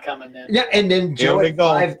 I'm not coming in. Yeah, and then Joe we at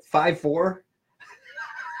go. 5'4".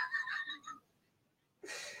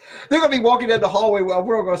 They're gonna be walking down the hallway while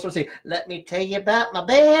we're all gonna start saying, "Let me tell you about my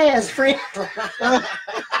best friend."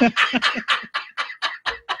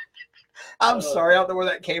 I'm sorry, I don't know where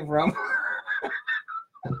that came from.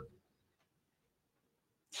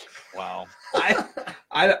 Wow.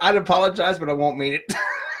 I'd apologize, but I won't mean it.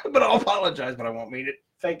 But I'll apologize, but I won't mean it.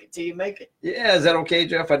 Fake it till you make it. Yeah, is that okay,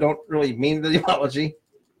 Jeff? I don't really mean the apology.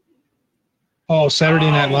 Oh, Saturday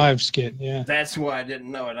Night Live skit. Yeah. That's why I didn't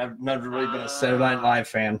know it. I've never really been a Saturday Night Live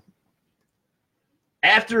fan.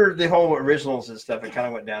 After the whole originals and stuff, it kind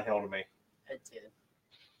of went downhill to me. It did.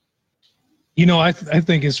 You know, I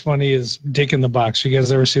think it's funny is Dick in the Box. You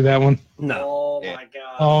guys ever see that one? No. Oh Yeah. my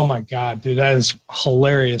god. Oh my God, dude, that is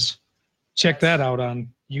hilarious. Check that out on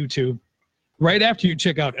YouTube. Right after you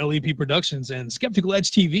check out LEP Productions and Skeptical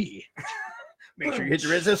Edge TV. Make sure you hit the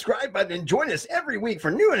red subscribe button and join us every week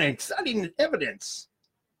for new and exciting evidence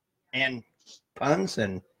and puns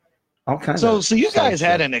and all kinds of. So you guys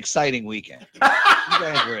stuff. had an exciting weekend. You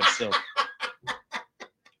guys were at Silk.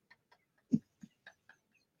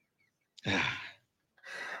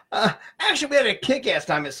 Actually, we had a kick-ass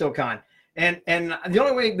time at SoCon, and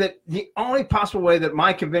the only possible way that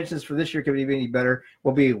my conventions for this year could be any better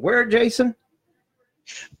will be where, Jason?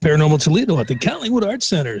 Paranormal Toledo at the Collingwood Arts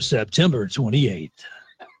Center, September 28th.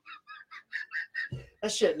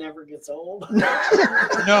 That shit never gets old.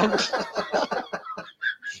 No.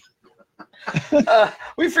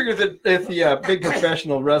 We figured that if the big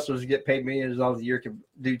professional wrestlers get paid millions of dollars a year can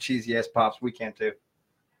do cheesy ass pops, we can too.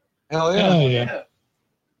 Hell yeah. Oh yeah.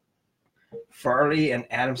 Farley and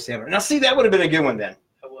Adam Sandler. Now, see, that would have been a good one then,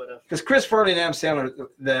 I would have. because Chris Farley and Adam Sandler,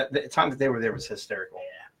 the time that they were there was hysterical. Yeah.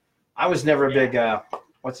 I was never a big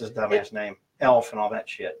what's his dumbass name, Elf and all that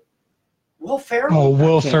shit. Will Ferrell? Oh,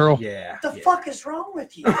 Will Can't- Ferrell. Yeah. What the yeah. fuck is wrong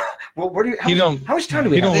with you? Well, where do you? You don't. How much time do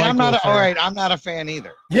we you have? don't See, like I'm not Will all Ferrell. right. I'm not a fan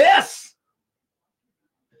either. Yes.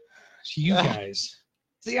 You guys.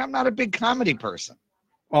 See, I'm not a big comedy person.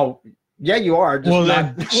 Oh, yeah, you are. Just Well,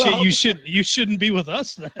 not, then shit, you shouldn't be with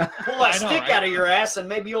us then. Pull I that know, stick right? out of your ass and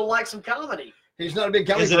maybe you'll like some comedy. he's not a big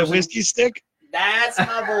comedy Is it a person. whiskey stick? That's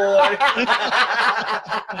my boy.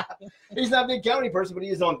 He's not a big comedy person, but he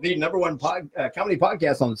is on the number one comedy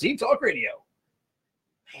podcast on Z Talk Radio.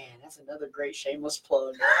 Man, that's another great shameless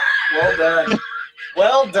plug. Well done.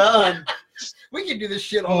 Well done. We can do this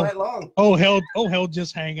shit all Oh. night long. Oh hell,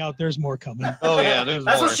 just hang out. There's more coming. Oh yeah, there's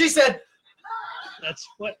That's more. what she said. That's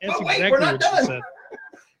But exactly wait, we're not what she done. said.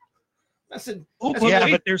 I said, Oh, That's but yeah,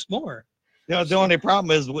 wait, but- there's more. You know, the only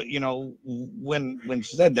problem is, you know, when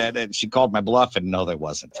she said that, and she called my bluff, and no, there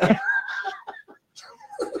wasn't.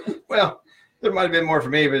 well, there might have bcome for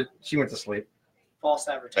me, but she went to sleep. False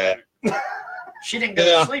advertisement. She didn't go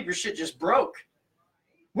Yeah. to sleep. Your shit just broke.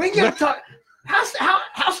 We can talk.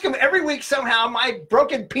 How's come every week somehow my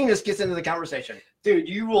broken penis gets into the conversation? Dude,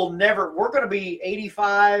 you will never. We're going to be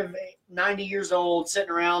 85, 90 years old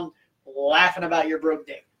sitting around laughing about your broke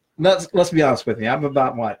dick. Let's be honest with me. I'm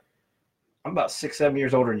about what? I'm about 6-7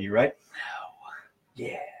 years older than you, right? No.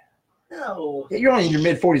 Yeah. No. Yeah, you're only in your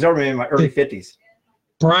mid-40s. I'm in my early 50s.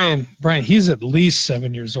 Brian, he's at least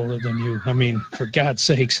 7 years older than you. I mean, for God's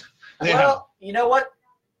sakes. Yeah. Well, you know what?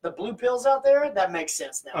 The blue pills out there, that makes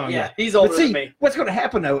sense now. Oh, yeah, yeah. he's older But see, than me. what's going to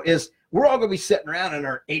happen, though, is we're all going to be sitting around in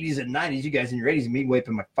our 80s and 90s. You guys in your 80s, me way up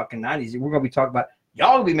in my fucking 90s. And we're going to be talking about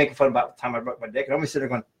Y'all will be making fun about the time I broke my dick, and I'm sitting there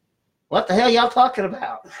going, "What the hell y'all talking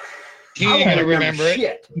about?" You I ain't don't gonna remember it.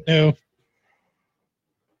 shit. No.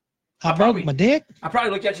 I probably- broke my dick. I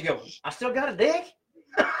probably look at you and go, "I still got a dick."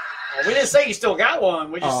 Well, we didn't say you still got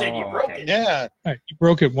one. We just said you Oh, broke okay. it. Yeah. All right, you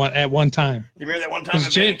broke it at one time. You remember that one time in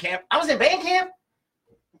Was Jay- band camp? I was in band camp.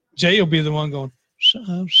 Jay will be the one going,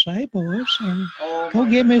 say, boys, Oh, go my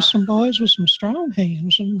get me God. some boys with some strong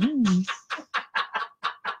hands. And,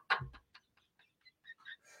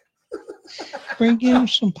 bring in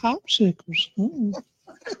some popsicles.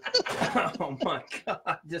 Oh my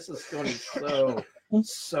God, this is going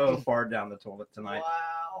so far down the toilet tonight.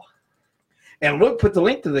 Wow. And Luke put the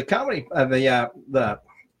link to the comedy of yeah.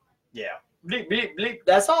 Bleep, bleep, bleep.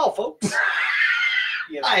 That's all, folks.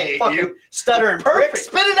 You I hate fucking you. stuttering prick. Perfect.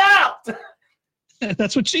 Spit it out.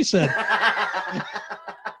 That's what she said.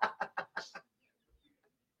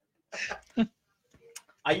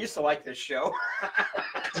 I used to like this show.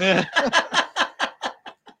 I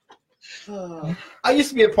used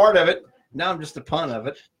to be a part of it. Now I'm just a pun of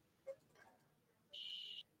it.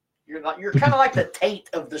 You're kind of like the Tate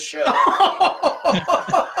of the show.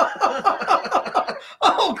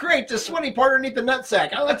 Oh, great. The sweaty part underneath the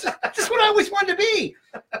nutsack. Oh, that's just what I always wanted to be.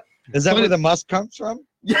 Is that where the musk comes from?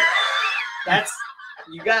 That's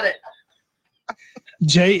you got it.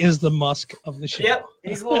 Jay is the Musk of the show. Yep,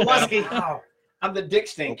 he's a little musky. Oh, I'm the dick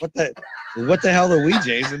stink. What the hell are we,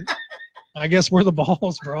 Jason? I guess we're the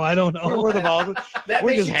balls, bro. I don't know. We're the balls. That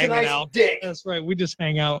We're makes just you hanging tonight's out. dick. That's right. We just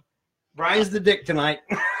hang out. Brian's the dick tonight.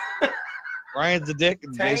 Ryan's the dick,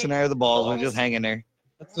 and Tank Jason and I are the balls. We're balls. just hanging there.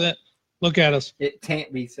 That's it. Look at us. It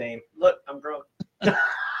can't be same. Look, I'm grown.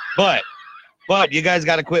 But you guys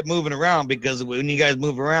got to quit moving around, because when you guys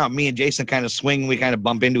move around, me and Jason kind of swing. We kind of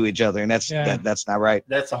bump into each other, and that's Yeah. that's not right.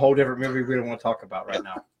 That's a whole different movie we don't want to talk about right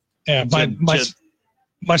now. Yeah,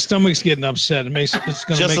 my stomach's getting upset. It's going to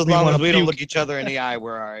Just make as me long want as to we don't puke. look each other in the eye,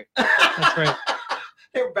 we're all right. That's right.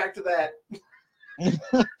 Hey, we're back to that.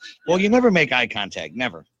 Well, you never make eye contact,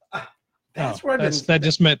 never. That's No, where I've been. that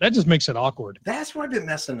just makes it awkward. That's where I've been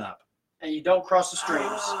messing up. And you don't cross the streams.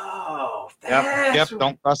 Oh, Yep, that's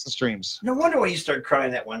don't cross the streams. No wonder why you started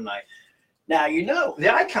crying that one night. Now you know.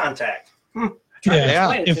 The eye contact.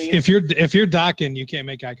 Yeah. Explain it to you. If you're docking, you can't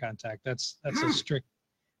make eye contact. That's a strict.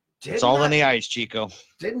 It's all in the eyes, Chico.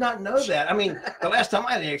 Did not know that. I mean, the last time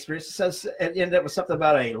I had any experience, it says it ended up with something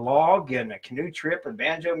about a log and a canoe trip and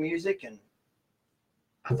banjo music and.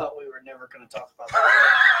 I thought we were never going to talk about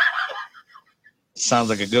that. Sounds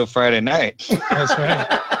like a good Friday night. That's right.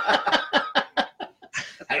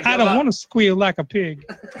 I don't want to squeal like a pig.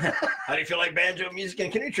 How do you feel like banjo music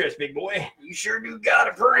and canoe trips, big boy? You sure do got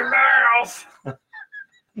a pretty mouth.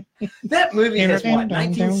 That movie is what,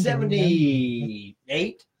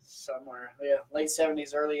 1978? Somewhere. Yeah, late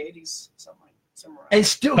 70s, early 80s. Somewhere. And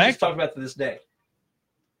still Back- just talked about to this day.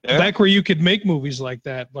 Yeah. Back where you could make movies like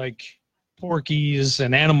that, like Porky's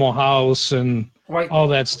and Animal House and Right. all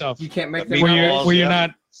that stuff. You can't make The them Where Meatballs, you're yeah.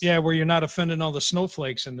 not where you're not offending all the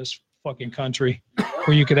snowflakes in this fucking country,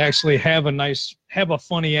 where you could actually have a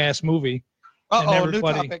funny ass movie. Uh-oh, new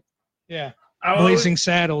everybody- topic. Yeah. Oh, Blazing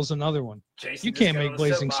Saddles, another one. Jason You just can't got on make a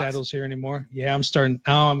Blazing soapbox. Saddles here anymore. Yeah,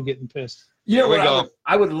 I'm getting pissed. You know Here we what? go.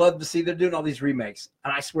 I would love to see. They're doing all these remakes,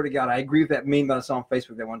 and I swear to God, I agree with that meme that I saw on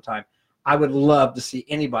Facebook that one time. I would love to see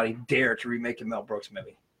anybody dare to remake a Mel Brooks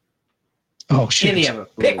movie. Oh shit. Any of them.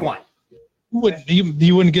 Pick one.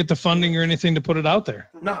 You wouldn't get the funding or anything to put it out there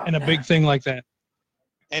No. in a big thing like that.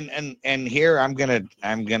 And here I'm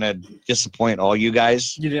gonna disappoint all you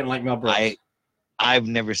guys. You didn't like Mel Brooks. I've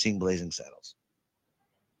never seen Blazing Saddles.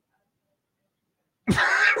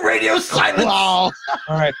 Radio silence. Wow.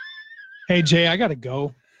 All right. Hey Jay, I gotta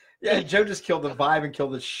go. Yeah, Joe just killed the vibe and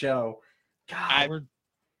killed the show. God, We're-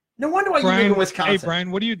 no wonder why you live Brian, in Wisconsin. hey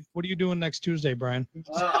Brian, what are you doing next Tuesday, Brian?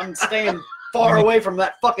 I'm staying far away from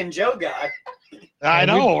that fucking Joe guy. I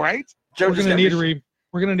know, right? Joe We're just gonna got need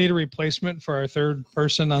we're gonna need a replacement for our third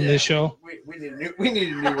person on Yeah. this show. We need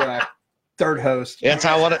a new third host. That's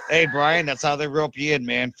how hey Brian, that's how they rope you in,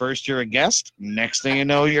 man. First you're a guest, next thing you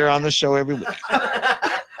know, you're on the show every week.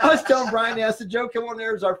 I was telling Brian, I said, Joe, come on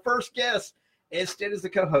there as our first guest instead as the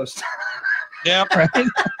co-host. Yeah. Right?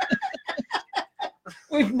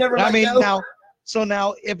 We've never I let mean, go.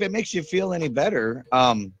 now if it makes you feel any better,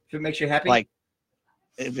 If it makes you happy. like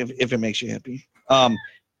if it makes you happy,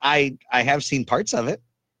 I have seen parts of it.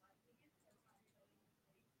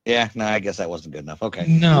 Yeah, no, I guess that wasn't good enough. Okay.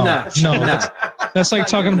 No, No, no. no. That's like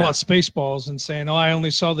talking about Spaceballs and saying, "Oh, I only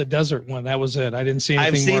saw the desert one. That was it. I didn't see I've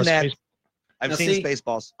anything seen more." that. Space-" I've Now, seen see-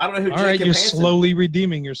 Spaceballs. I don't know who All right, Jacob you're Hansen. slowly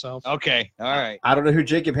redeeming yourself. Okay. All right. I don't know who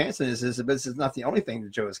Jacob Hansen is, but this is not the only thing that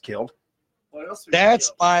Joe has killed. What else? would That's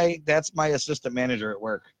you my assistant manager at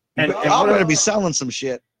work. And I'm what going to else- be selling some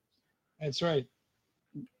shit. That's right.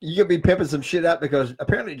 You'll be pimping some shit out because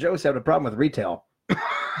apparently Joe's having a problem with retail.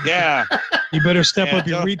 Yeah. You better step Yeah, up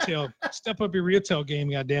your Joe. retail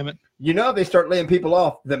game. God damn it. You know, if they start laying people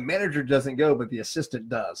off, the manager doesn't go, but the assistant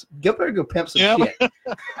does. You better go pimp some Yep. shit.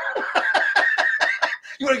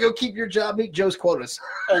 You want to go keep your job, meet Joe's quotas.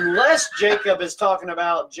 Unless Jacob is talking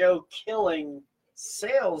about Joe killing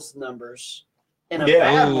sales numbers in a Yeah.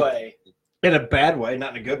 bad Ooh. way. In a bad way,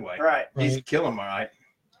 not in a good way. Right. He's Right. killing them, all right.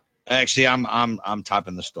 Actually, I'm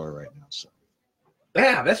topping the store right now. So.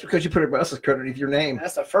 Yeah, that's because you put everybody else's credit underneath your name.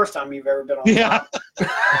 That's the first time you've ever been on. Yeah.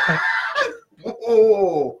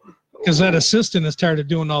 Oh. Because that assistant has started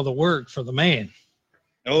doing all the work for the man.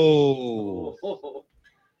 Oh. Oh.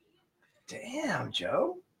 Damn,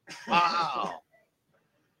 Joe. Wow.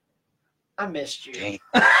 I missed you. Dang.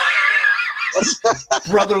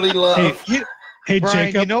 Brotherly love. Hey, Brian,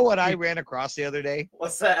 Jacob. you know what I ran across the other day?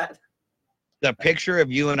 What's that? The picture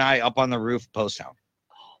of you and I up on the roof of Post Town.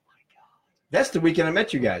 That's the weekend I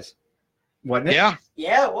met you guys, wasn't it? Yeah.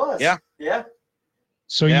 Yeah, it was. Yeah. Yeah.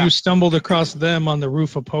 So Yeah. you stumbled across them on the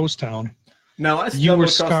roof of Post Town. No, I You were stumbled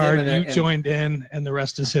across them scarred. in You joined in, and the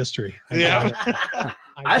rest is history. I Yeah. got it.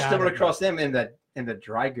 I got stumbled it. across them in the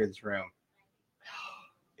dry goods room.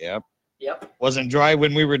 Yep. Yep. Wasn't dry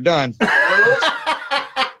when we were done.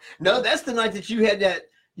 No, that's the night that you had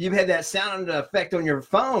that sound effect on your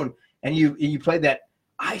phone, and you played that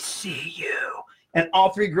 "I see you," and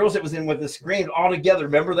all three girls that was in with the screamed all together.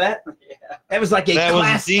 Remember that? Yeah. That was like a That was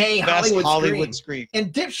class the A best Hollywood, scream. scream.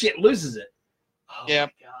 And Dipshit loses it. Oh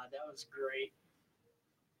Yep. my God, that was great.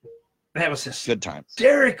 That was Good time.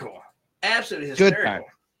 hysterical. Absolutely Good hysterical. time.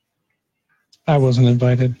 I wasn't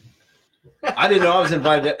invited. I didn't know I was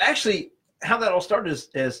invited. Actually, how that all started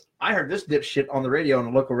is I heard this dipshit on the radio on a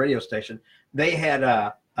local radio station. They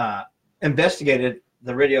had investigated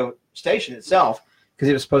the radio station itself because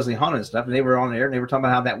it was supposedly haunted and stuff. And they were on air and they were talking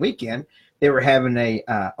about how that weekend they were having a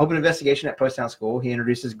open investigation at Post Town School. He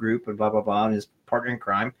introduced his group and blah, blah, blah, and his partner in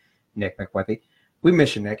crime, Nick McWethy. We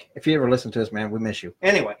miss you, Nick. If you ever listen to us, man, we miss you.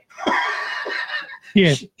 Anyway.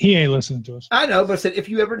 He ain't listening to us. I know, but I said, if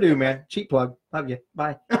you ever do, man, cheap plug. Love you.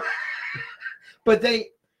 Bye. But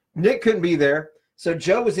Nick couldn't be there. So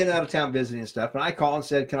Joe was in and out of town visiting and stuff. And I called and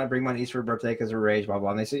said, can I bring my niece for her birthday because of her age, blah,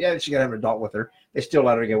 blah. And they said, yeah, she got to have an adult with her. They still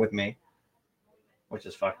let her go with me, which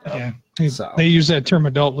is fucked up. Yeah. So. They use that term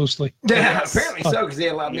adult loosely. Yeah, Yes. apparently so, because they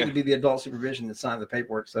allowed me Yeah. to be the adult supervision and sign the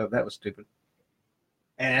paperwork. So that was stupid.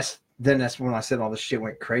 And that's when I said all this shit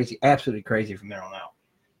went crazy, absolutely crazy from there on out.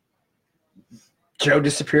 Joe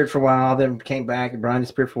disappeared for a while, then came back, and Brian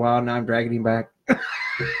disappeared for a while. And now I'm dragging him back.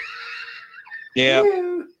 Yeah.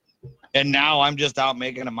 And now I'm just out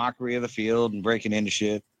making a mockery of the field and breaking into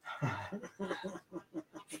shit.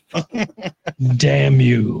 Damn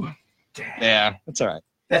you. Damn. Yeah, that's all right.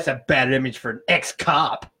 That's a bad image for an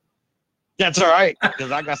ex-cop. That's all right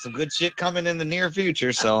because I got some good shit coming in the near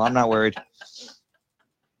future, so I'm not worried.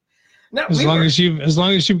 No, As long as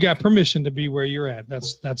you've got permission to be where you're at,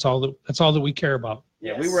 that's all that we care about.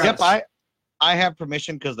 yeah, we were. Yep, I have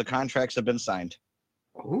permission because the contracts have been signed.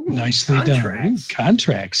 Ooh, Nicely contracts. done.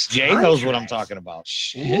 Contracts. Jay knows what I'm Contracts. talking about.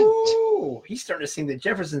 Shit. Ooh, he's starting to sing the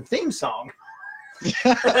Jefferson theme song.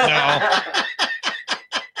 No.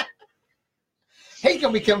 He's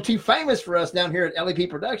gonna become too famous for us down here at LEP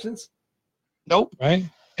Productions. Nope. Right?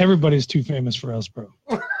 Everybody's too famous for us, bro.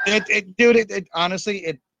 Dude,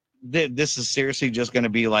 honestly, this is seriously just going to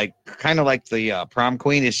be like kind of like the prom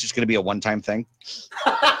queen. It's just going to be a one-time thing.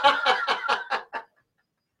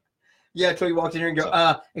 Yeah, until you walked in here and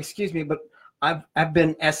go, excuse me, but I've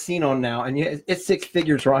been as seen on now, and it's six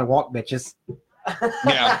figures where I walk, bitches.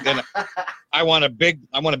 Yeah. And I want a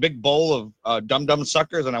big bowl of dum dum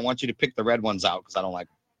suckers, and I want you to pick the red ones out because I don't like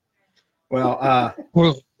them.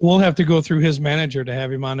 Well, We'll have to go through his manager to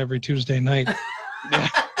have him on every Tuesday night.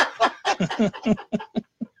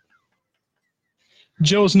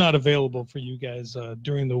 Joe's not available for you guys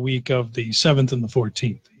during the week of the 7th and the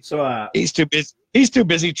 14th. so He's too busy. He's too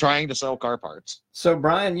busy trying to sell car parts. so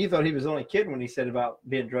Brian, you thought he was only kidding when he said about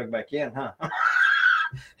being drugged back in, huh?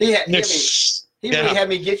 he really had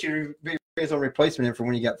me get you his own replacement in for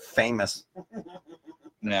when you got famous.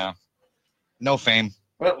 No. No fame.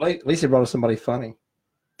 Well, at least he brought us somebody funny.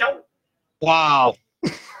 Wow.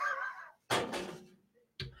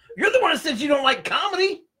 You're the one that said you don't like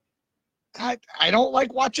comedy. I don't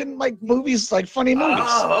like watching like movies, like funny movies.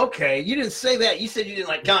 Oh, okay. You didn't say that. You said you didn't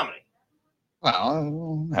like comedy.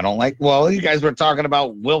 Well, I don't like. Well, you guys were talking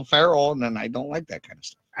about Will Ferrell, and then I don't like that kind of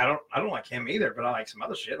stuff. I don't like him either, but I like some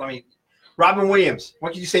other shit. I mean, Robin Williams.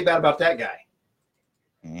 What can you say bad about that guy?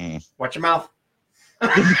 Watch your mouth.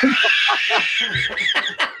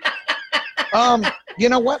 You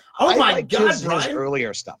know what? Oh I my like God, his Brian.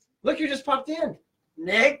 earlier stuff. Look, you just popped in.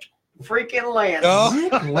 Nick freaking Lance. Oh.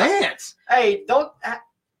 Nick Lance. Hey,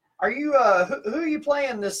 are you who are you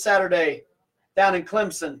playing this Saturday down in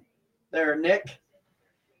Clemson there, Nick?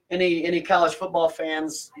 Any college football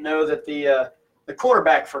fans know that the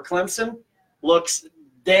quarterback for Clemson looks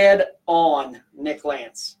dead on Nick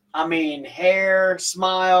Lance. I mean, hair,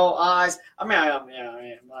 smile, eyes. I mean,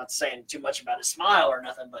 I'm not saying too much about his smile or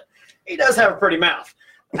nothing, but he does have a pretty mouth.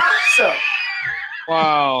 So,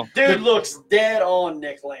 Wow. dude looks dead on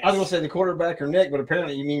Nick Lance. I was going to say the quarterback or Nick, but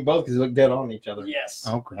apparently you mean both because they look dead on each other. Yes.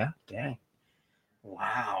 Oh, crap. Dang.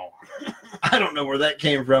 Wow. I don't know where that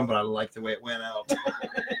came from, but I like the way it went out.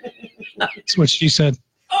 That's what she said.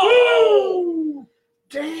 Oh!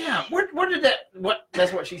 Damn. Where did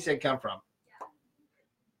that's what she said come from?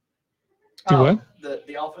 Do what?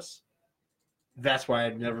 The Office. That's why I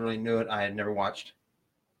never really knew it. I had never watched.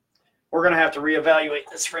 We're gonna have to reevaluate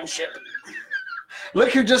this friendship.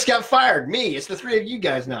 Look who just got fired. Me. It's the three of you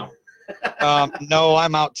guys now. No,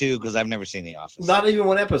 I'm out too because I've never seen The Office. Not even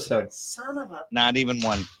one episode. Son of a Not even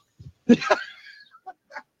one.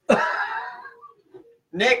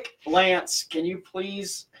 Nick Lance, can you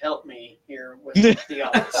please help me here with The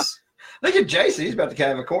Office? Look at Jason. He's about to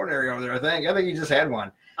have a coronary over there, I think he just had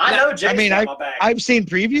one. I know Jason. I mean, got my back. I've seen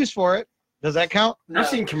previews for it. Does that count? No. I've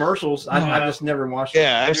seen commercials. No. I've just never watched it.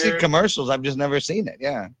 Yeah, I've seen commercials. I've just never seen it.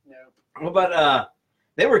 Yeah. No. Well, but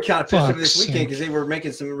they were kind of pissed off Fuck's this weekend sake. because they were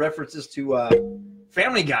making some references to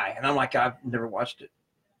Family Guy. And I'm like, I've never watched it.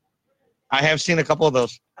 I have seen a couple of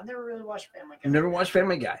those. I've never really watched Family Guy. I've never watched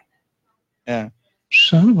Family Guy. Yeah.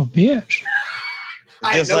 Son of a bitch.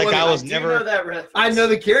 Just like I was Do never. know that reference. I know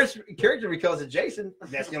the character because of Jason.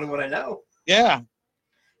 That's the only one I know. Yeah.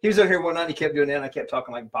 He was over here one night. He kept doing that, and I kept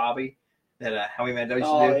talking like Bobby, that Howie Mandel used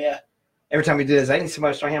to Oh do. yeah. Every time we do this, I need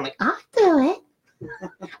somebody to start him like, I'll do it.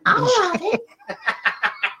 I'll love it.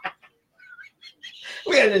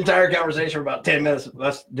 We had an entire conversation for about 10 minutes of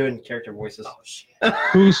us doing character voices. Oh shit.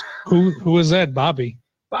 Who is that? Bobby.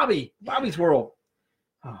 Bobby's World.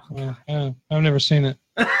 Oh, I've never seen it.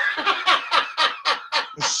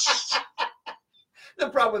 the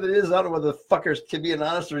problem with it is I don't know whether the fuckers can be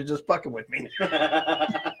honest or just fucking with me,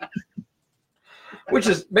 which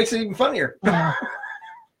makes it even funnier.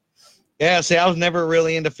 Yeah. See, I was never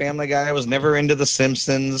really into Family Guy. I was never into The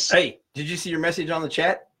Simpsons. Hey, did you see your message on the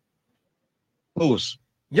chat? Whose?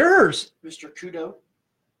 Yours. Mr. Kudo.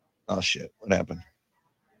 Oh shit! What happened?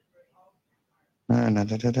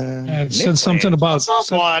 It said something about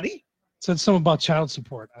said something about child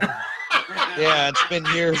support. I don't know. Yeah, it's been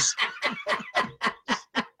years.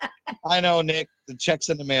 I know, Nick. The check's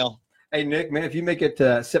in the mail. Hey, Nick, man, if you make it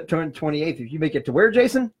September 28th, if you make it to where,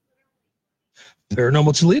 Jason?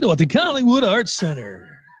 Paranormal Toledo at the Collingwood Arts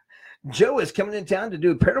Center. Joe is coming in town to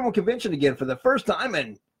do a paranormal convention again for the first time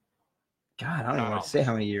in, God, I don't even want to say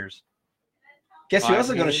how many years. Guess who 5 else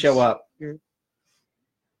is going to years. show up?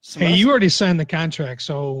 Hey, you already signed the contract,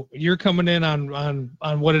 so you're coming in on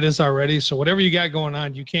what it is already. So whatever you got going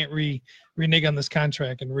on, you can't renege on this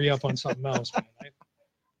contract and re-up on something else. Man.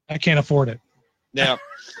 I can't afford it. Yeah.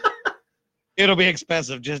 It'll be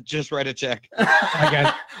expensive. Just write a check.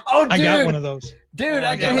 I dude, got one of those. Dude,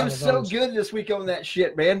 I I got got one him of so those. good this week on that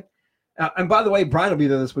shit, man. And by the way, Brian will be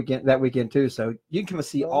there that weekend too. So you can come and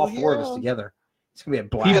see all four of us together. It's gonna be a He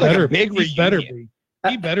blast. better like a big be. He better reunion. be.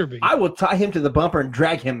 He better be. I will tie him to the bumper and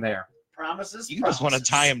drag him there Promises. You just want to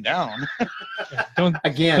tie him down. Yeah, don't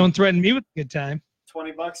again. threaten me with a good time.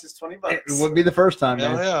 $20 is $20. It wouldn't be the first time,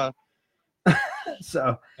 Hell man. yeah.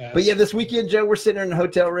 So, but yeah, this weekend, Joe, we're sitting there in the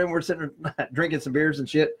hotel room. We're sitting there drinking some beers and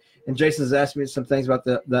shit. And Jason's asked me some things about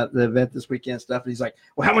the event this weekend stuff. And he's like,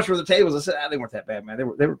 "Well, how much were the tables?" I said, "They weren't that bad, man. They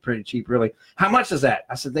were pretty cheap, really." "How much is that?"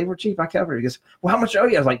 I said, "They were cheap. I covered it." He goes, "Well, how much owe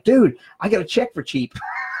you?" I was like, "Dude, I got a check for cheap."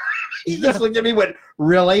 He just looked at me and went,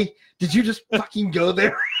 "Really? Did you just fucking go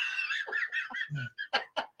there?"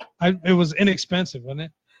 It was inexpensive, wasn't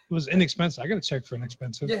it? It was inexpensive. I got a check for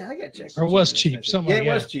inexpensive. Yeah, I got a check. Or it was cheap. Something Yeah, like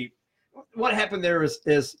it was that. cheap. What happened there is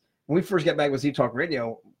when we first got back with Z Talk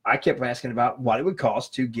Radio, I kept asking about what it would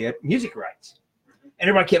cost to get music rights. And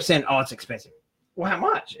everybody kept saying, "Oh, it's expensive." "Well, how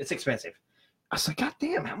much?" "It's expensive." I was like, "God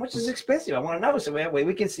damn, how much is expensive? I want to know so that way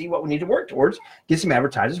we can see what we need to work towards, get some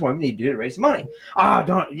advertisers, what we need to do to raise the money." "Oh,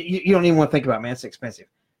 you don't even want to think about it, man. It's expensive."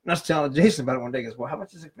 And I was telling Jason about it one day. He goes, "Well, how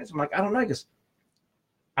much is expensive?" I'm like, "I don't know." He goes,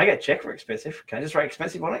 "I got a check for expensive. Can I just write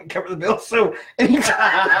expensive on it and cover the bill?" So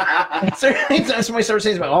anytime somebody starts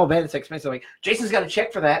saying about, "Oh, man, it's expensive," like, "Jason's got a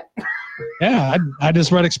check for that." Yeah, I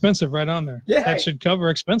just read expensive right on there. Yeah. That should cover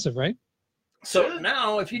expensive, right? So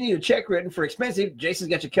now, if you need a check written for expensive, Jason's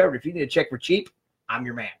got you covered. If you need a check for cheap, I'm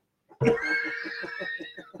your man.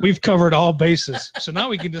 We've covered all bases. So now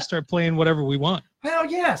we can just start playing whatever we want. Hell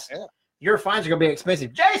yes. Yeah. Your fines are going to be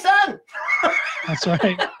expensive. Jason! That's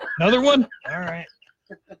right. Another one? All right.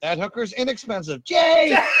 That hooker's inexpensive.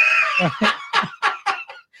 Jay!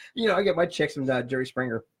 You know, I get my checks from Jerry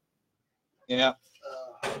Springer. Yeah.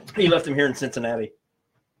 He left him here in Cincinnati.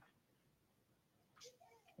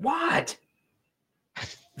 What?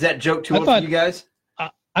 Is that joke too old for you guys?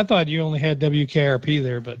 I thought you only had WKRP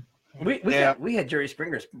there, but We had Jerry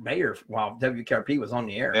Springer's mayor while WKRP was on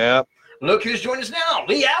the air. Yeah. Look who's joined us now,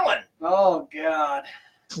 Lee Allen. Oh God.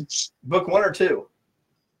 Book 1 or 2?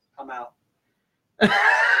 I'm out.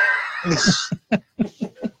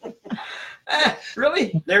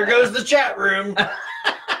 Really? There goes the chat room.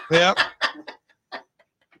 Yep.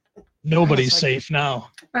 nobody's safe now.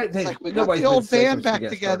 Right, It's like we got the old band back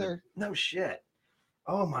together. No shit.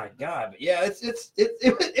 Oh my God. But yeah,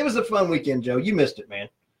 it was a fun weekend, Joe. You missed it, man.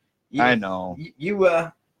 I know. You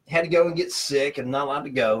had to go and get sick and not allowed to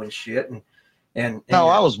go and shit. And No,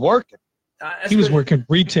 I was working. He was working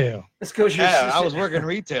retail. That's because Yeah, I was working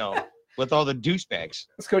retail with all the douchebags.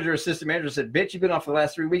 That's because your assistant manager said, "Bitch, you've been off for the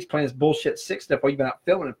last 3 weeks playing this bullshit sick stuff while you've been out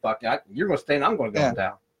filming and fuck. You're gonna stay and I'm gonna go Yeah.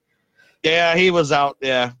 down." Yeah, he was out.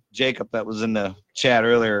 Yeah, Jacob, that was in the chat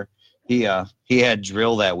earlier. He had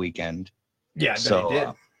drill that weekend. Yeah, I bet So, he did.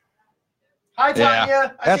 Hi, Tanya.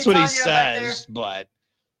 Yeah, I that's see what he Tanya back there. says, but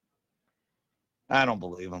I don't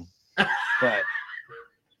believe him. But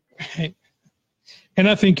And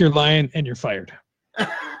I think you're lying and you're fired.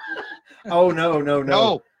 Oh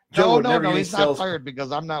no. Joe will never get he's not sales- fired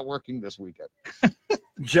because I'm not working this weekend.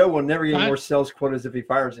 Joe will never get any more sales quotas if he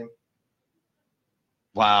fires him.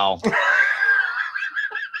 Wow.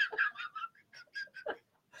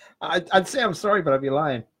 I'd say I'm sorry, but I'd be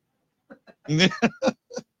lying.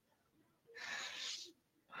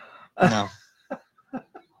 No.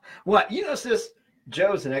 What? You notice this?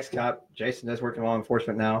 Joe's an ex-cop. Jason does work in law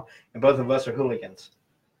enforcement now, and both of us are hooligans.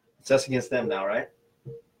 It's us against them now, right?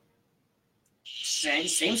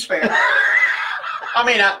 Seems fair. I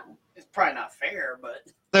mean, it's probably not fair, but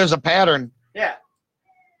There's a pattern. yeah.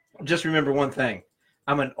 Just remember one thing.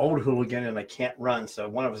 I'm an old hooligan, and I can't run, so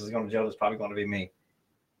one of us is going to jail. It's probably going to be me.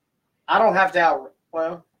 I don't have to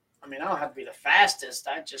I don't have to be the fastest.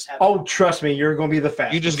 I just have to. Oh, trust me, you're going to be the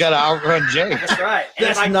fastest. You just got to outrun Jay. That's right. And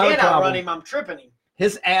That's if I not a can't problem. outrun him, I'm tripping him.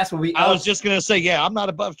 His ass will be I up. was just gonna say, yeah, I'm not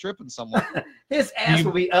above tripping someone. His ass You-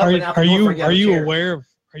 will be up Are, and out the are door you before he are got a you chair.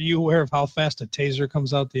 aware of how fast a taser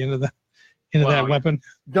comes out the end of that Well, weapon?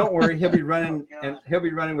 Don't worry, he'll be running, and he'll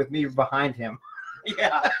be running with me behind him.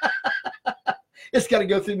 Yeah. It's got to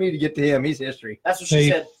go through me to get to him. He's history. That's what she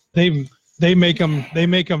said. They make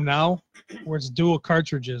them now where it's dual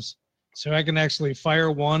cartridges, so I can actually fire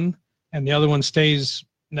one and the other one stays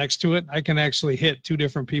next to it. I can actually hit two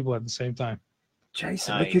different people at the same time.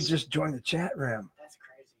 Jason, Nice. we could just join the chat room. That's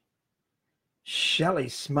crazy. Shelly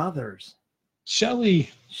Smothers.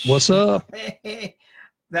 Shelly, what's up?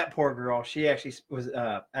 That poor girl. She actually was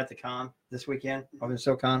at the con this weekend over in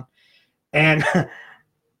SoCon, and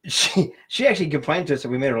she actually complained to us that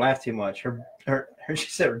we made her laugh too much. Her she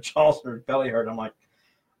said her jaws and her belly hurt. I'm like,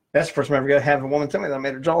 that's the first time I ever got to have a woman tell me that I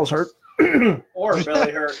made her jaws hurt. Or her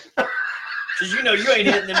belly hurt. Because you ain't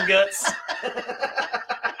hitting them guts.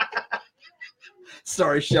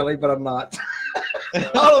 Sorry, Shelly, but I'm not.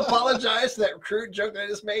 I'll apologize for that crude joke that I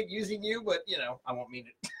just made using you, but I won't mean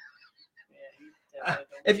it.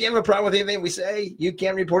 If you have a problem with anything we say, you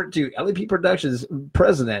can report it to LEP Productions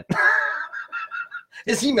president.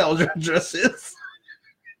 His email address is.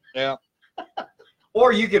 Yeah.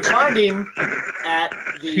 Or you can find him at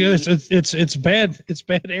the. Yeah, it's bad. It's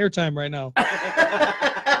bad airtime right now.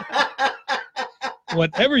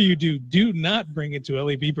 Whatever you do, do not bring it to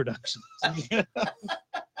LEP Productions.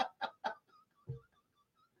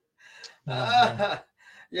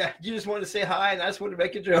 Yeah, you just wanted to say hi, and I just wanted to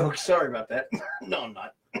make a joke. Sorry about that. No, I'm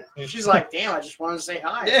not. She's like, damn, I just wanted to say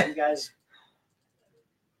hi. Yeah. You guys.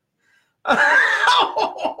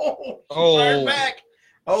 Fired back.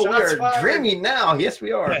 Oh, we Shots are fired. dreaming now. Yes,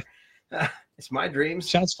 we are. It's my dreams.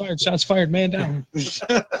 Shots fired, man down.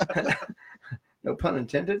 No pun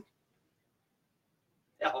intended.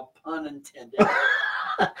 Oh, pun intended.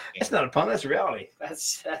 It's not a pun. That's reality.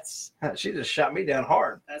 That's She just shot me down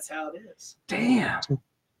hard. that's how it is. Damn.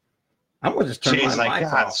 I'm going to just turn Jay's my like,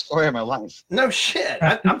 mic God, off. story of my life. No shit.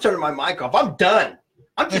 I'm turning my mic off. I'm done.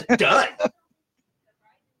 I'm just done.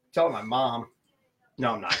 Telling my mom.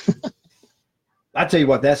 No, I'm not. I tell you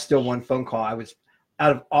what, that's still one phone call.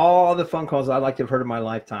 out of all the phone calls I'd like to have heard in my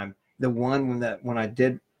lifetime, the one when I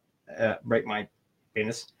did break my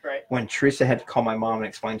penis, Right. when Teresa had to call my mom and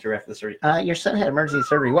explain to her after the surgery, your son had emergency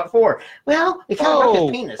surgery. What for? Well, it kind of broke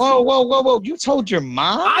his penis. Whoa. You told your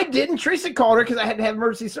mom? I didn't. Teresa called her because I had to have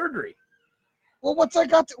emergency surgery. Well, what's I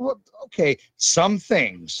got to, okay, some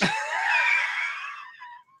things.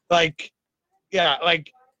 like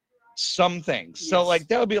some things. Yes. So like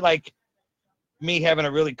that would be like me having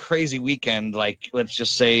a really crazy weekend, like let's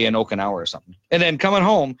just say in Okinawa or something. And then coming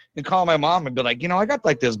home and call my mom and be like, I got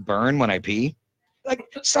like this burn when I pee. Like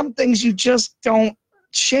some things you just don't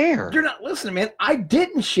share. You're not listening, man. I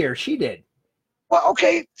didn't share. She did. Well,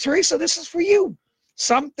 okay, Teresa, this is for you.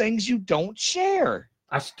 Some things you don't share.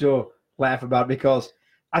 I still laugh about it because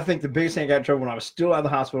I think the biggest thing I got in trouble when I was still out of the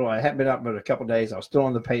hospital, I hadn't been out but a couple of days. I was still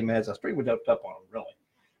on the pain meds. I was pretty much up on them, really.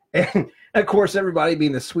 And of course, everybody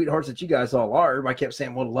being the sweethearts that you guys all are, I kept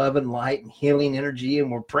saying, well, love and light and healing energy,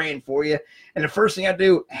 and we're praying for you. And the first thing I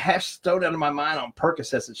do, half stowed out of my mind on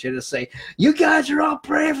Percocets and shit, is say, you guys are all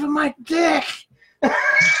praying for my dick.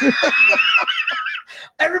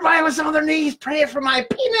 Everybody was on their knees praying for my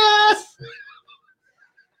penis.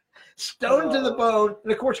 Stoned to the bone.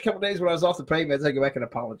 And of course, a couple of days when I was off the pain meds, I go back and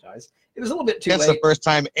apologize. It was a little bit too That's late. the first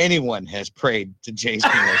time anyone has prayed to Jay's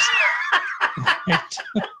penis.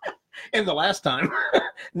 And the last time.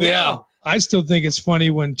 Yeah. I still think it's funny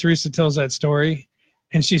when Teresa tells that story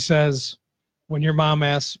and she says, when your mom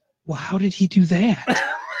asks, well, how did he do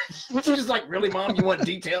that? She's like, really, Mom? You want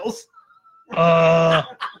details?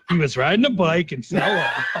 He was riding a bike and fell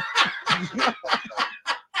off.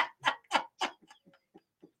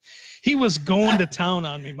 He was going to town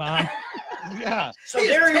on me, Mom. Yeah. So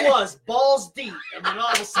there he was, balls deep, and then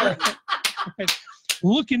all of a sudden,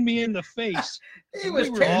 Looking me in the face. He was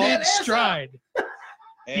We were tearing that mid ass up. stride.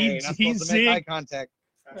 Hey, you're not supposed to make eye contact.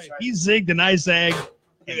 that's right. He zigged and I zagged.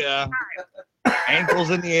 Yeah. Ankles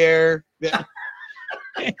in the air. Yeah.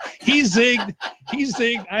 He zigged,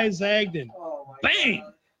 I zagged, and Oh my bang!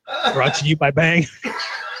 God. Brought to you by Bang.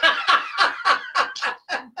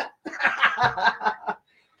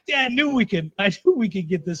 Yeah, I knew we could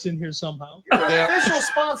get this in here somehow. The official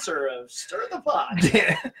sponsor of Stir the Pot.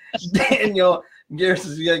 Daniel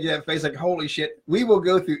Garrison's gonna get that face like, holy shit, we will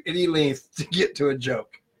go through any length to get to a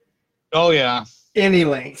joke. Oh, yeah. Any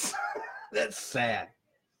lengths. That's sad.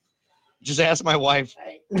 Just ask my wife.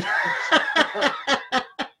 Hey,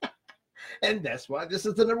 And that's why this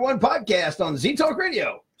is the #1 podcast on Z Talk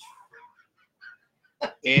Radio.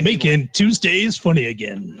 And Making Tuesdays funny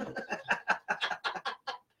again.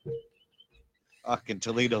 fucking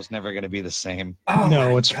Toledo's never going to be the same. Oh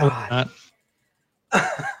No, my it's really God. not.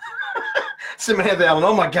 Samantha Allen,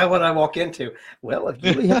 oh my God, what did I walk into? Well, if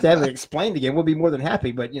you really have to have it explained again, we'll be more than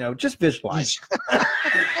happy, but, just visualize.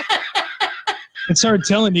 It's hard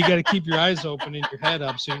telling. You got to keep your eyes open and your head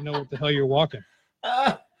up so you know what the hell you're walking.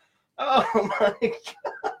 Oh my God.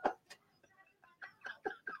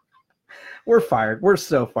 We're fired. We're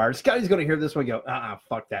so fired. Scotty's going to hear this one and go,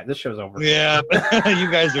 fuck that. This show's over. Yeah, you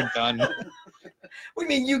guys are done. What do you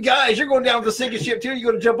mean, you guys? You're going down with the sinking ship, too?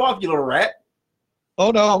 You're going to jump off, you little rat? Oh,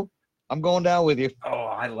 no. I'm going down with you. Oh,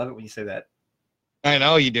 I love it when you say that. I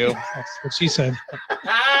know you do. That's what she said.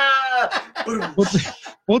 ah, boom.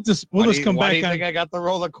 We'll just come Why do back you think on. I got the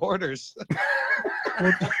roll of quarters?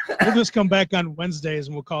 We'll just come back on Wednesdays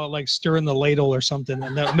and we'll call it like stirring the ladle or something,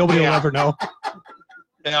 and nobody will Yeah. ever know.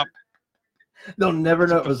 Yeah. They'll never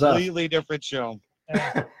know it was us. Completely different show.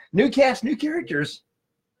 New cast, new characters.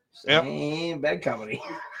 Yep. Same bad comedy.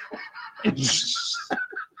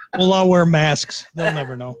 We'll all wear masks. They'll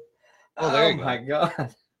never know. Oh, there you go. My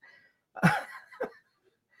God.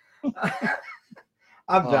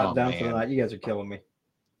 I'm down for the man. night. You guys are killing me.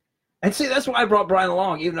 And see, that's why I brought Brian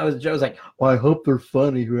along, even though Joe's like, well, I hope they're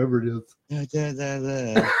funny, whoever it is.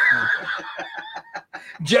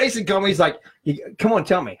 Jason called me. He's like, come on,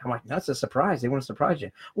 tell me. I'm like, that's a surprise. They want to surprise you.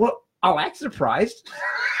 Well, I'll act surprised.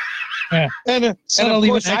 And So of I'll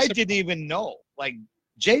course, even I extra- didn't even know. Like,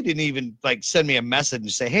 Jay didn't even send me a message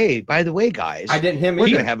and say, "Hey, by the way, guys, I didn't him we're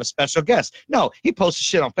either. gonna have a special guest." No, he posted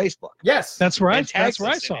shit on Facebook. Yes. That's where I And tags saw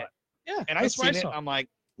us in it. Yeah, And I that's where I seen it. saw it. I'm like,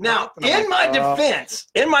 Now, and I'm in like,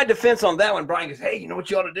 my defense on that one, Brian goes, hey, you know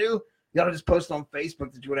what you ought to do? You ought to just post on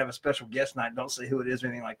Facebook that you would have a special guest night. Don't say who it is or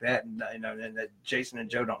anything like that. And, and that Jason and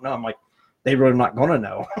Joe don't know. I'm like, they really not going to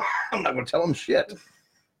know. I'm not going to tell them shit.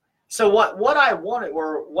 So what I wanted,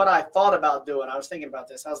 or what I thought about doing, I was thinking about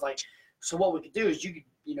this. I was like, so what we could do is you could,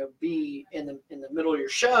 be in the middle of your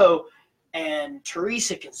show, and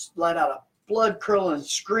Teresa can let out a blood curdling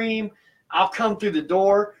scream. I'll come through the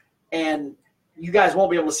door, and you guys won't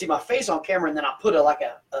be able to see my face on camera, and then I'll put a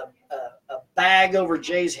a bag over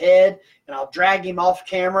Jay's head, and I'll drag him off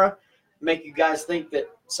camera, make you guys think that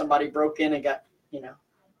somebody broke in and got,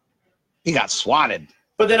 He got swatted.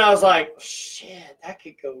 But then I was like, shit, that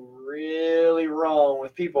could go really wrong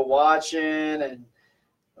with people watching, and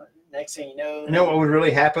next thing you know, what would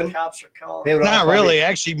really happen? cops are calling. They would all Not probably- really.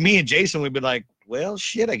 Actually, me and Jason would be like, well,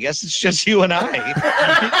 shit, I guess it's just you and I.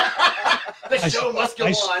 The show must go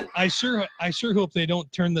on. I sure hope they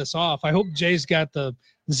don't turn this off. I hope Jay's got the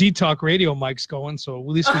Z Talk radio mics going, so at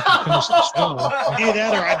least we can finish the show. Either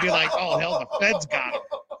that, or I'd be like, oh hell, the feds got him.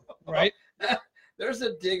 Right? There's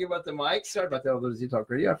a dig about the mics. Sorry about that, over Z Talk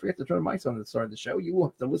Radio. I forgot to turn the mics on at the start of the show. You will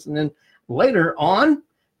have to listen in later on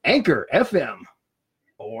Anchor FM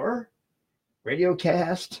or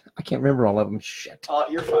Radiocast. I can't remember all of them. Shit. Oh,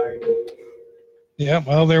 you're fired. Yeah,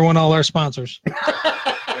 well, there went all our sponsors.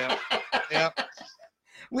 Yeah.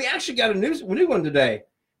 We actually got a new one today.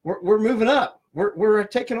 We're moving up. We're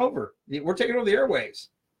taking over. We're taking over the airwaves.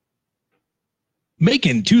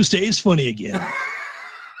 Making Tuesdays funny again.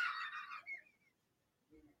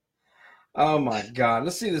 Oh my God.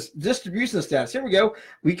 Let's see this distribution status. Here we go.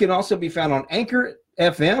 We can also be found on Anchor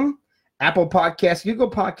FM, Apple Podcasts, Google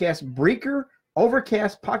Podcasts, Breaker,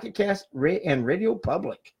 Overcast, Pocket Cast, and Radio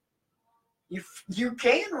Public. You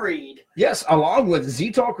can read. Yes, along with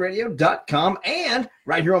ztalkradio.com and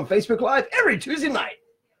right here on Facebook Live every Tuesday night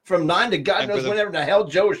from 9 to God knows whenever the hell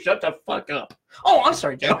Joe shut the fuck up. Oh, I'm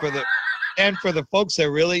sorry, Joe. And for the folks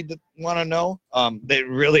that really want to know, that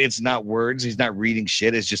really it's not words. He's not reading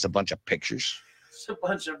shit. It's just a bunch of pictures. It's a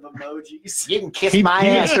bunch of emojis. You can kiss my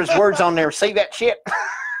ass. There's words on there. Say that shit.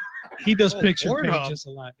 He does picture Pornhub. pages a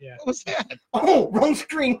lot, yeah. What was that? Oh, wrong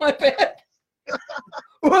screen. My bad.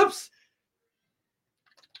 Whoops.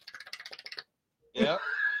 Yeah.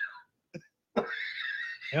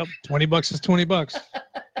 Yep, $20 is $20.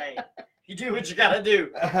 Hey, you do what you gotta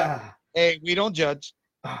do. Hey, we don't judge.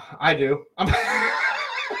 I do.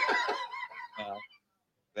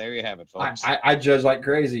 There you have it, folks. I judge like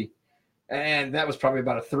crazy. And that was probably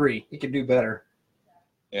about a 3. He could do better.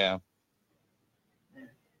 Yeah.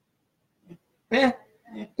 Yeah.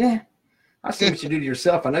 I see what you do to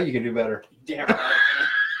yourself. I know you can do better. Damn right.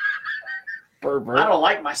 Pervert. I don't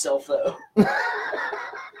like myself though.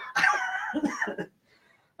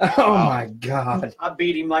 Oh my God. I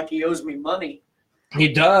beat him like he owes me money. He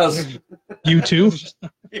does. You too?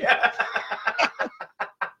 Yeah.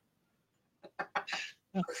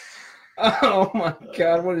 Oh my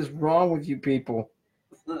God. What is wrong with you people?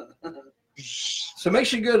 So make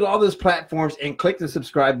sure you go to all those platforms and click the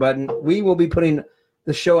subscribe button. We will be putting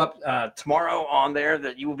the show up tomorrow on there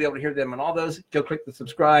that you will be able to hear them on all those. Go click the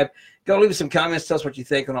subscribe. Go leave us some comments. Tell us what you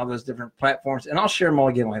think on all those different platforms. And I'll share them all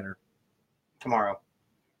again later. Tomorrow.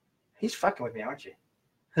 He's fucking with me, aren't you?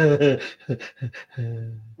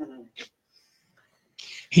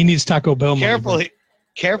 He needs Taco Bell money. Careful.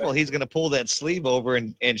 Careful. He's going to pull that sleeve over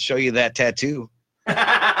and show you that tattoo.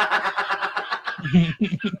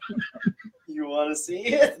 You want to see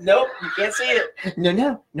it? Nope, you can't see it.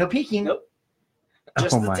 No peeking. Nope.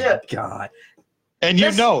 Just the my tip. God. And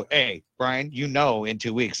Yes. hey, Brian, in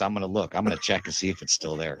 2 weeks, I'm going to look. I'm going to check and see if it's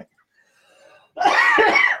still there.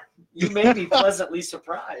 You may be pleasantly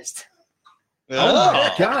surprised. Oh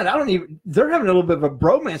my God. They're having a little bit of a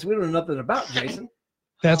bromance we don't know nothing about, Jason.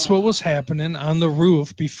 That's what was happening on the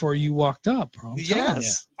roof before you walked up, bro. I'm telling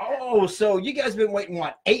Yes. Oh, so you guys been waiting,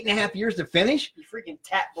 what, 8.5 years to finish? You freaking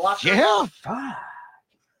tap blocker. Yeah. Fuck.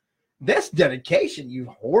 That's dedication,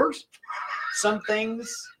 you whores. Some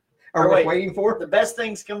things Are we wait. waiting for? the best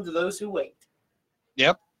things come to those who wait.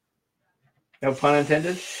 Yep. No pun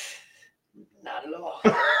intended. Not at all.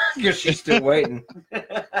 Because she's still waiting.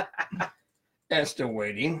 And still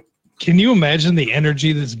waiting. Can you imagine the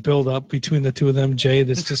energy that's built up between the two of them, Jay,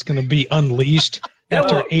 that's just going to be unleashed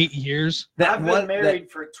after 8 years? I've been married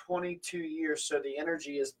for 22 years, so the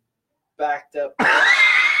energy is backed up.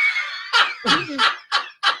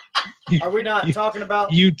 Are we not talking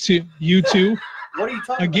about You two? what are you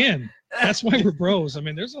talking Again, that's why we're bros. I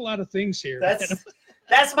mean, there's a lot of things here. about?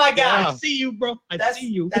 That's my guy. I see you, bro. I That's see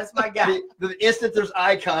you. That's my guy. The instant there's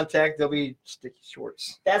eye contact, there'll be sticky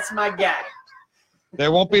shorts. That's my guy. There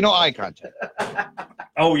won't be no eye contact.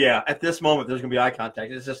 Oh, yeah. At this moment, there's going to be eye contact.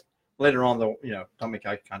 It's just later on, don't make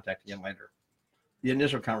eye contact again later. The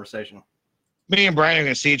initial conversation. Me and Brian are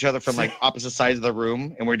going to see each other from like opposite sides of the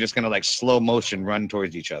room, and we're just going to like slow motion run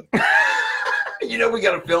towards each other. We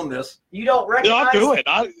got to film this. You don't recognize. I'll do it.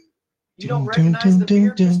 You don't recognize the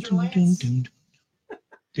beard, Mr. Lance?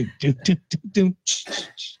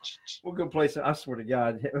 We'll go play some. I swear to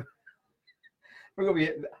God. We're going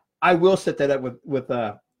to be. I will set that up with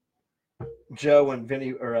Joe and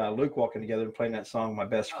Vinny or Luke walking together and playing that song, "My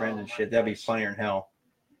Best Friend" and shit. That'd be funnier than hell.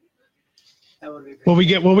 That would be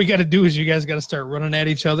great. What we got to do is you guys got to start running at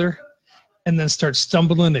each other, and then start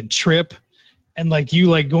stumbling and trip, and like you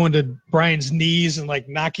like going to Brian's knees and like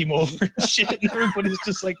knock him over and shit, and everybody's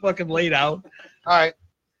just like fucking laid out. All right.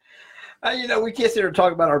 You know, we can't sit here and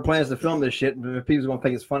talk about our plans to film this shit, but people's gonna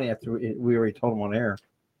think it's funny after we already told them on air.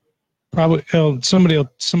 Probably somebody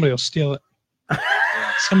will steal it.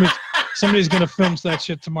 Somebody's gonna film that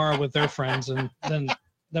shit tomorrow with their friends, and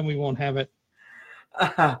then we won't have it.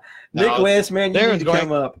 Nick Lance, man, you need to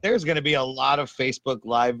come up. There's going to be a lot of Facebook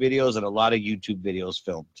Live videos and a lot of YouTube videos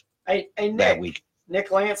filmed Hey, that Nick, week. Nick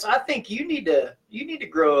Lance, I think you need to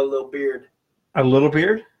grow a little beard. A little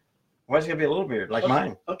beard? Why is it gonna be a little beard like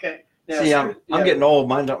mine? Okay. See, I'm getting old.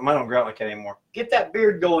 Mine don't grow out like that anymore. Get that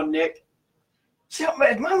beard going, Nick. See,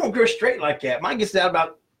 mine won't grow straight like that. Mine gets down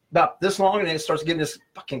about this long, and then it starts getting this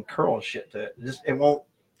fucking curl and shit to it. It won't.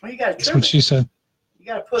 Well, you got to That's trim what it. she said. You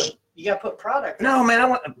got to put product. No, man, I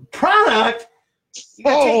want product. You got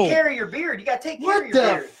to Oh. take care of your beard. You got to take care What of your the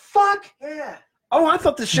beard. fuck? Yeah. Oh, I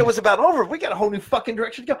thought this show was about over. We got a whole new fucking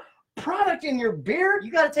direction to go. Product in your beard?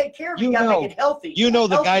 You got to take care of it. You You got to know- make it healthy. You know A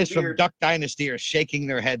the healthy guys from beard- Duck Dynasty are shaking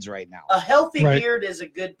their heads right now. A healthy Right. beard is a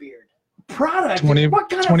good beard. Product? 20 What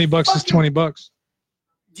kind $20 of bucks is fucking- $20.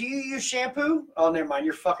 Do you use shampoo? Oh, never mind.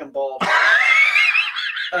 You're fucking bald.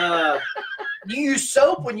 You use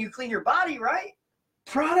soap when you clean your body, right?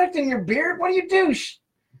 Product in your beard? What do you do?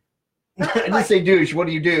 I didn't say douche. What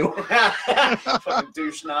do you do? Fucking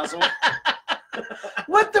douche nozzle.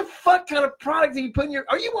 What the fuck kind of product do you put in your?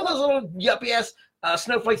 Are you one of those little yuppie ass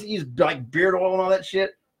snowflakes that use like beard oil and all that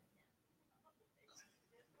shit?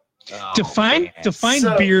 Oh, Define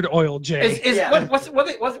So- beard oil, Jay. Yeah. What's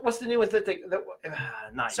the new one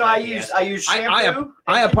not So I use I shampoo.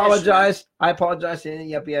 I and apologize. I apologize to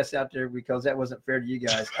any yuppie ass out there because that wasn't fair to you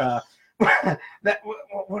guys.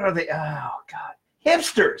 What are they? Oh God,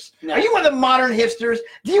 hipsters. No. Are you one of the modern hipsters?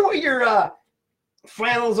 Do you wear your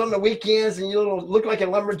flannels on the weekends and you look like a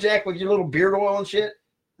lumberjack with your little beard oil and shit?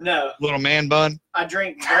 No, Little man bun. I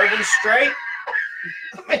drink bourbon straight.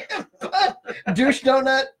 Douche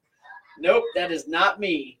donut. Nope, that is not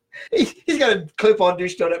me. He's got a clip-on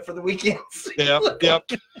douche donut for the weekends.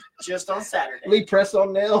 Yep. Just on Saturday. Lee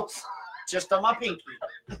press-on nails. Just on my pinky.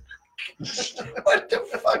 What the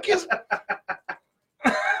fuck is?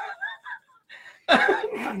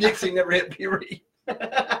 Dixie never hit puberty.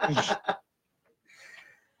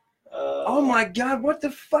 Oh my God! What the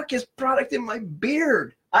fuck is product in my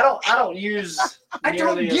beard? I don't use. I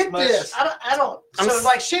don't nearly as get much. this. I don't. So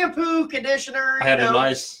like shampoo, conditioner. I had you a know,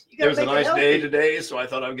 nice. you gotta It was a make it nice healthy. day today, so I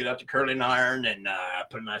thought I'd get out the curling iron and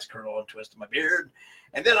put a nice curl and twist in my beard.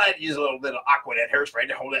 And then I'd use a little bit of Aquanet hairspray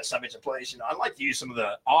to hold that subject in place. You know, I like to use some of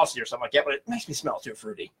the Aussie or something like that, but it makes me smell too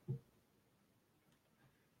fruity.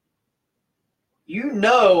 You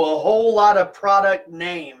know a whole lot of product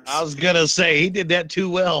names. I was gonna say he did that too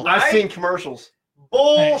well. I've Right? seen commercials.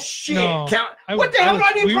 Bullshit. No. What the hell do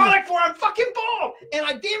I need we- product for? I'm fucking bald, and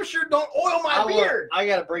I damn sure don't oil my beard. I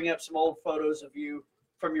got to bring up some old photos of you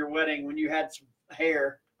from your wedding when you had some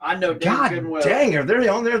hair. I know damn God good and well. dang, are they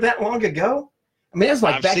on there that long ago? I mean, that's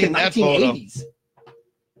like I've back in seen that photo. 1980s.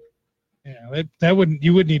 Yeah,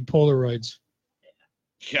 you would need Polaroids.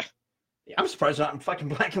 Yeah. Yeah, I'm surprised not in fucking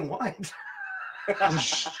black and white.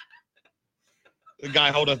 The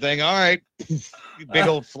guy hold a thing. All right. Big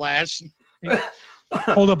old flash.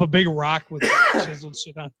 Hold up a big rock with chiseled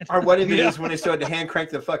shit on it. Our wedding videos when they still had to hand crank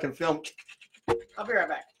the fucking film. I'll be right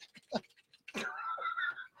back.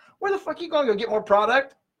 Where the fuck you going to go get more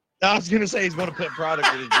product? I was gonna say he's gonna put product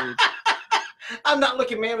in his beard. I'm not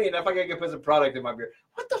looking manly enough. I gotta go put some product in my beard.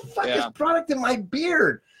 What the fuck Yeah. is product in my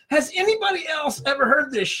beard? Has anybody else ever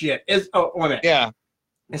heard this shit? Wait a minute. Yeah.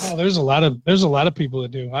 Oh, there's a lot of people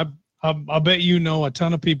that do. I bet you know a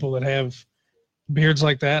ton of people that have beards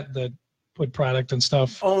like that put product and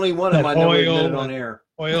stuff. Only one of That them I never oil admitted on air.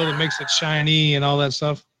 Oil that makes it shiny and all that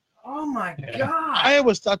stuff. Oh my Yeah. God. I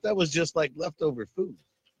always thought that was just like leftover food.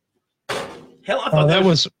 Hell, I Oh, thought that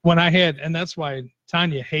was when I had, and that's why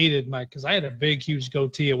Tanya hated because I had a big, huge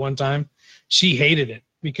goatee at one time. She hated it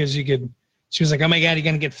because she was like, oh my God, you're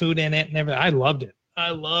going to get food in it and everything. I loved it.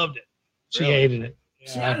 She Really? hated it.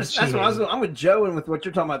 See, Yeah, that's she what I was. hated it. I'm with Joe, and with what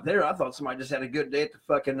you're talking about there, I thought somebody just had a good day at the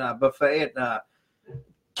fucking buffet at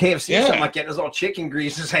KFC or Yeah. something like that. There's all chicken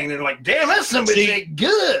grease just hanging there. Like, damn, that's somebody See- that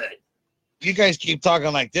good. You guys keep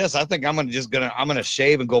talking like this. I think I'm gonna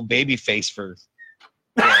shave and go baby face for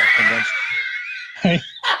convention.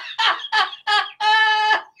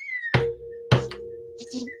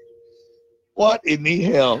 What in the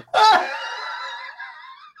hell?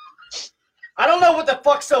 know what the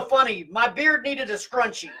fuck's so funny. My beard needed a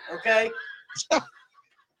scrunchie, okay?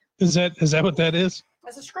 Is that what that is?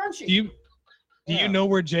 That's a scrunchie. Do you know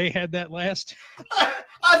where Jay had that last?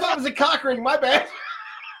 I thought it was a cock ring. My bad.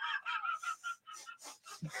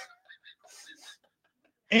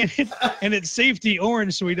 And it's safety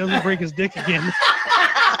orange, so he doesn't break his dick again.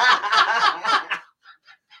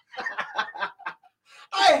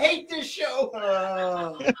 I hate this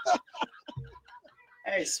show.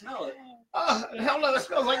 Hey, smell it. Hell no, that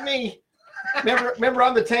smells like me. Remember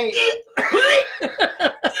I'm the taint.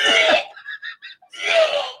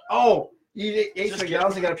 Oh, you ate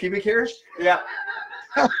McDonald's and got a pubic hair? Yeah.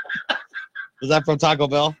 Was that from Taco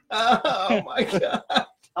Bell? Oh my god.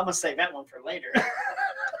 I'm gonna save that one for later.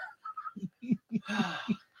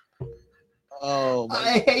 Oh,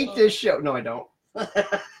 I hate this show. No, I don't.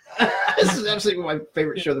 This is absolutely my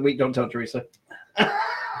favorite show of the week. Don't tell Teresa. She can't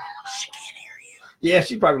hear you. Yeah,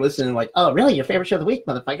 she's probably listening like, oh, really? Your favorite show of the week,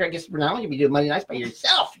 motherfucker? I guess from now on you'll be doing Monday nights by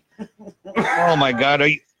yourself. Oh my God.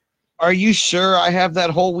 Are you sure I have that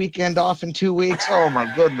whole weekend off in 2 weeks? Oh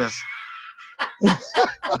my goodness.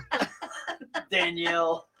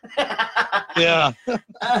 Danielle. Yeah.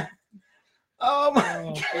 Oh my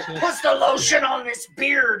Oh, Puts the lotion on his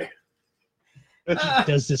beard. he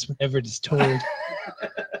does this whenever it is told.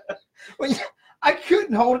 Well, I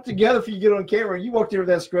couldn't hold it together for you to get on camera. You walked in with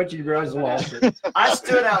that scrunchie and your eyes lost it. I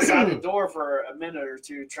stood outside the door for a minute or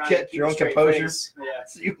two trying to Kept keep your a own straight composure. face. Yeah.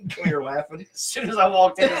 So you were laughing. As soon as I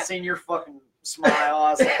walked in and seen your fucking smile,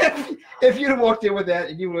 I was like, If you'd have walked in with that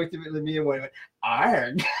and you looked at me and went,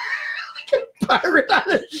 iron. Pirate on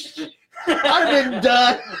it. I'd have been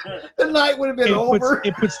done. The night would have been over.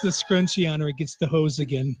 It puts the scrunchie on her. It gets the hose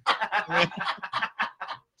again.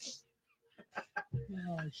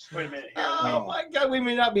 wait a minute. Here, Oh my God, we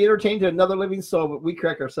may not be entertained to another living soul, but we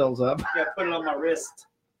crack ourselves up. yeah, put it on my wrist.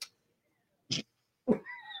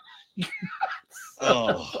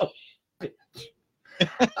 Oh.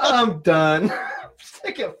 I'm done.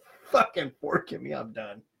 Stick a fucking fork in me. I'm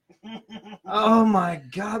done. Oh my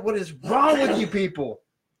God, what is wrong with you people?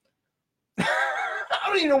 I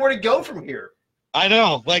don't even know where to go from here. I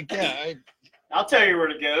know. Like, yeah. I'll tell you where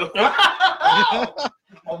to go.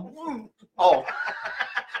 Oh.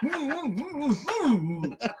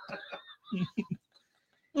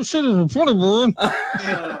 This is a funny one.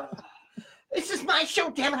 This is my show,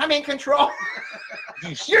 damn it. I'm in control.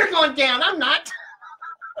 You're going down. I'm not.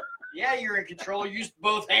 Yeah, you're in control. Use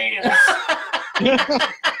both hands.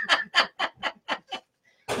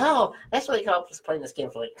 Oh, that's what they call playing this game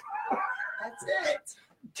for like. That's it.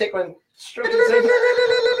 Tickling, stroking.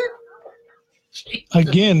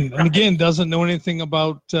 Again, doesn't know anything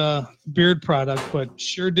about beard product, but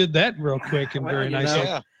sure did that real quick and Well, very you nice. know.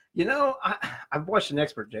 Yeah. You know, I've watched an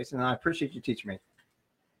expert, Jason, and I appreciate you teaching me.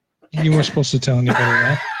 You weren't supposed to tell anybody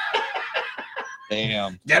that.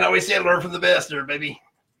 Damn. Dad always said, learn from the best, there, baby.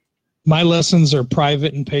 My lessons are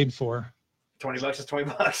private and paid for. $20 is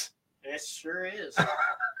 $20. It sure is.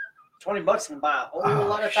 $20 can buy a whole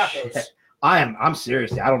lot of tacos. Shit. I'm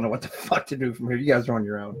serious. I don't know what the fuck to do from here. You guys are on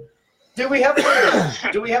your own. Do we have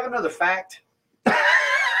another fact?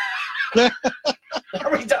 Are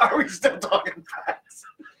we still talking facts?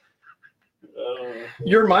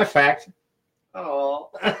 You're my fact. Oh,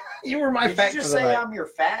 You were my did fact. you just for the say night. I'm your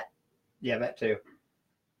fat? Yeah, that too.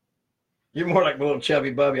 You're more like the little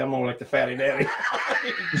chubby bubby. I'm more like the fatty daddy.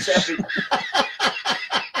 Chubby.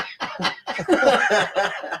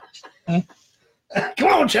 Come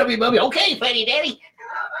on, chubby bubby. Okay, fatty daddy.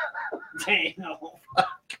 Damn.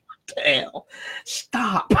 Damn.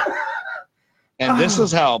 Stop. And this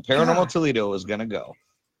is how Paranormal Toledo is going to go.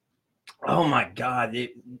 Oh my God.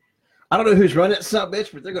 I don't know who's running that son of a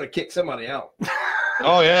bitch, but they're going to kick somebody out.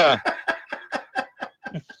 Oh, yeah.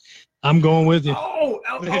 I'm going with you. Oh,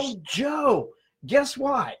 Joe. Guess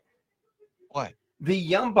what? What? The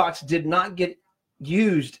Yum Box did not get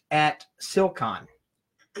used at Silcon.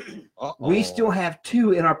 Uh-oh. We still have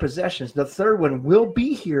 2 in our possessions. The third one will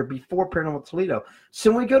be here before Paranormal Toledo. So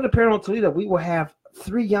when we go to Paranormal Toledo, we will have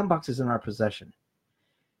 3 Yum Boxes in our possession.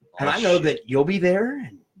 And I know that you'll be there,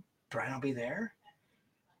 and Brian will be there,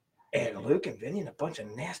 and Luke and Vinny, and a bunch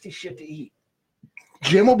of nasty shit to eat.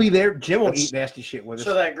 Jim will be there. Jim will eat nasty shit with us.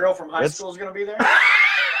 So that girl from high school is going to be there?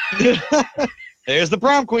 There's the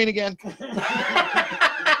prom queen again.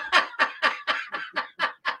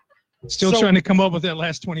 Still trying to come up with that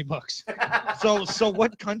last $20. So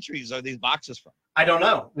what countries are these boxes from? I don't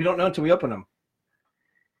know. We don't know until we open them.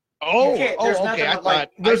 Oh, there's okay. nothing I like- thought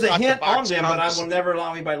There's I a thought the hint on box them, but I comes- will never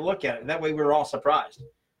allow anybody to look at it. That way we're all surprised.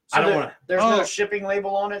 So I don't want to. There's Oh. no shipping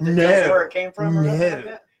label on it that No. tells where it came from or nothing No. like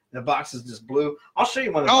that? The box is just blue. I'll show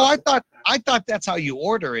you one. Oh, I thought that's how you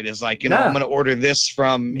order it. Is like, you know, No. I'm going to order this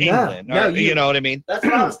from England. No, Or, you- you know what I mean? That's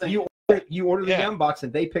what I was thinking. You order the Yeah. gum box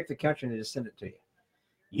and they pick the country and they just send it to you.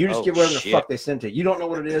 You just Oh, get whatever the shit. fuck they send to you. You don't know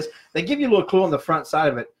what it is. They give you a little clue on the front side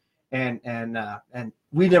of it, and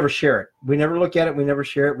we never share it. We never look at it. We never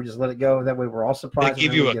share it. We just let it go. That way we're all They surprised. give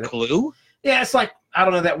when you we a get it. clue? Yeah, it's like, I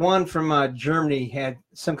don't know, that one from Germany had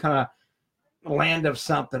some kind of land of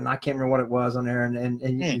something. I can't remember what it was on there. And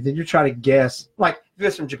then you try to guess. Like, if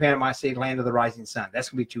it's from Japan, it might say land of the rising sun. That's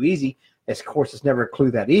going to be too easy. Of course, it's never a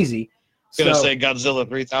clue that easy. Going to So- say Godzilla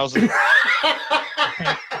 3000.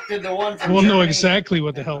 Did the one from We'll know Germany. exactly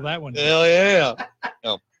what the hell that one is. Hell yeah.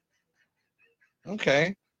 Oh.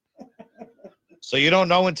 Okay. So you don't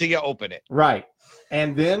know until you open it. Right.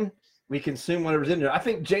 And then we consume whatever's in there. I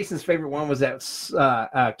think Jason's favorite one was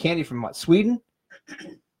that candy from Sweden.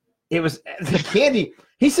 It was the candy.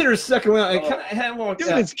 He said it was sucking well. It kind of had a little, Dude,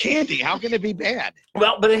 it's candy. How can it be bad?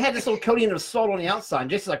 well, but it had this little coating of salt on the outside. And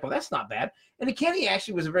Jason's like, well, that's not bad. And the candy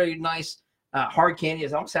actually was a very nice hard candy.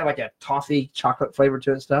 It almost had like a toffee chocolate flavor to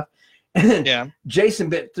it and stuff. And Yeah. Jason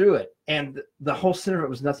bit through it, and the whole center of it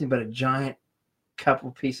was nothing but a giant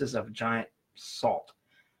couple pieces of giant salt.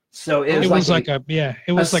 So it was, It was like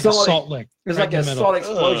a salt lick. It was right like in a the middle. salt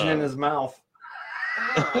explosion in Ugh. his mouth.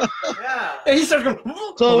 Oh, yeah. And he starts going,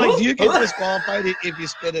 So, like, do you get disqualified if you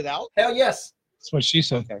spit it out? hell yes. That's what she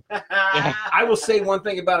said. I will say one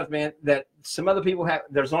thing about it, man, that some other people have.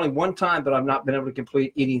 There's only one time that I've not been able to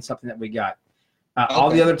complete eating something that we got. All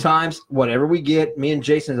the other times, whatever we get, me and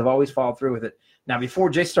Jason have always followed through with it. Now, before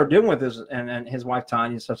Jason started doing with this, and his wife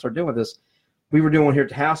Tanya and stuff started doing with this, we were doing one here at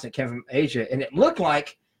the house, and it came from Asia, and it looked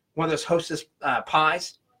like one of those Hostess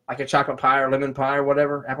pies, like a chocolate pie or lemon pie or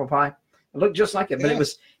whatever, apple pie. It looked just like it, but Yeah.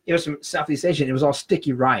 it was from Southeast Asia. And it was all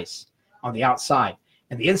sticky rice on the outside,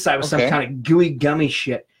 and the inside was Okay. some kind of gooey, gummy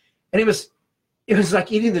shit. And it was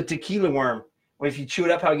like eating the tequila worm. Where if you chew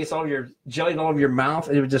it up, how it gets all your jelly all over your mouth,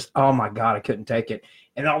 and it was just, oh my god, I couldn't take it.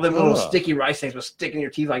 And all them little Ugh. sticky rice things was sticking in your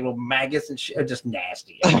teeth like little maggots and shit. Just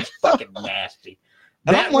nasty. It was fucking nasty.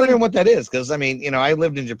 And That I'm wondering what that is, because I mean, you know, I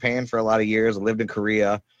lived in Japan for a lot of years. I lived in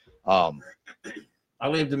Korea. I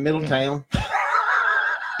lived in Middletown.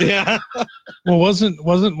 Yeah. Well, wasn't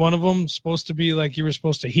one of them supposed to be like you were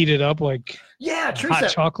supposed to heat it up like Yeah, hot Teresa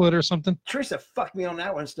chocolate or something? fucked me on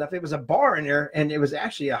that one and stuff. It was a bar in there, and it was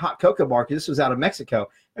actually a hot cocoa bar because this was out of Mexico.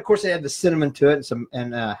 Of course, they had the cinnamon to it and some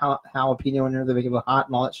jalapeno in there. They make it hot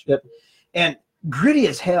and all that shit, and gritty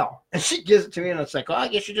as hell. And she gives it to me, and it's like, well, I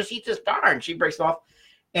guess you just eat this bar. And she breaks it off,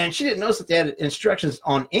 and she didn't notice that they had instructions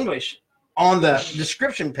on English on the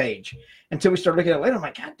description page until we started looking at it later. I'm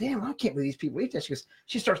like, God damn, I can't believe these people eat that.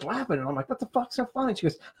 She starts laughing, and I'm like, what the fuck's so funny? She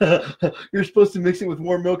goes, you're supposed to mix it with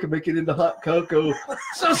warm milk and make it into hot cocoa.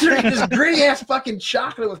 So seriously, this gritty ass fucking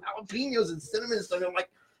chocolate with jalapenos and cinnamon and stuff. I'm like,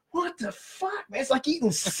 what the fuck, man? It's like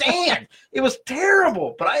eating sand. It was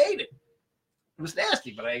terrible, but I ate it. It was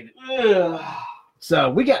nasty, but I ate it. Ugh. So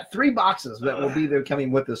we got 3 boxes that will be there coming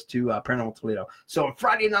with us to Paranormal Toledo. So on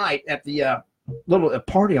Friday night at the little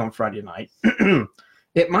party on Friday night,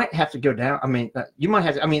 it might have to go down. I mean, you might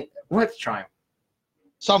have to. I mean, we'll have to try them.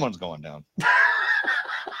 Someone's going down.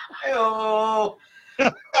 Oh.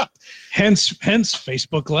 Hence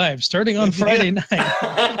Facebook Live starting on Friday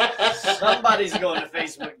night. Somebody's going to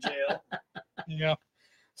Facebook jail. Yeah.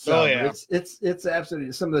 So Oh, yeah. it's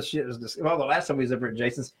absolutely, some of the shit is just. Well, the last time we was up at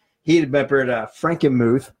Jason's, he had been up at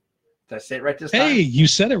Frankenmuth. Did I say it right this time? Hey, you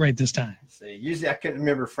said it right this time. See, usually I couldn't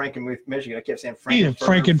remember Frankenmuth, Michigan. I kept saying Yeah,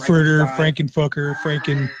 Frankenfurter,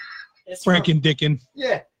 Frankenfucker, It's from- Franken-Dickin.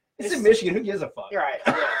 Yeah, it's in Michigan. Who gives a fuck? You're right.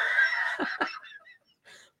 Yeah.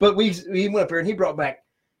 But we went up there and he brought back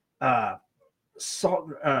salt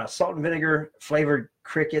and vinegar flavored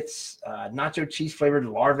crickets, nacho cheese flavored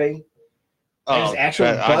larvae. It was actual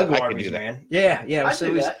bug I larvae, can do that. man. Yeah. I So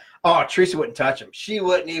do it was, that. oh, Teresa wouldn't touch them. She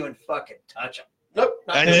wouldn't even fucking touch them. Nope.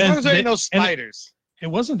 not And doing as it. long as there ain't no And- spiders. It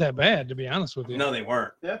wasn't that bad, to be honest with you. No, they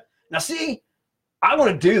weren't. Yeah. Now, see, I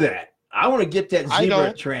want to do that. I want to get that I zebra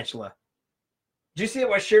don't. tarantula. Did you see it?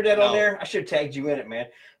 I shared that on No. there. I should have tagged you in it, man.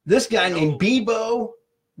 This guy named Bebo,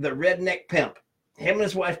 the redneck pimp. Him and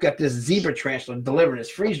his wife got this zebra tarantula delivered. It's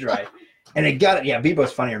freeze dried, and they got it. Yeah,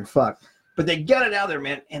 Bebo's funnier than fuck, but they got it out there,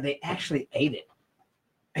 man, and they actually ate it.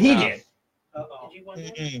 He Wow. did. Uh-oh. Did you want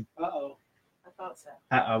that? Mm-mm. Uh-oh. I thought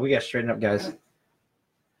so. We got to straighten up, guys.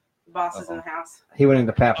 The boss is in the house. He went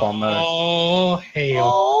into papaw mode. Oh,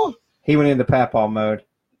 hell. Oh. He went into papaw mode.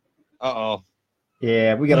 Uh-oh.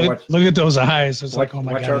 Yeah, we got to watch. Look at those eyes. It's like, Watch- oh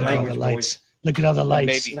my watch God, our look at all the language, lights. Look at all the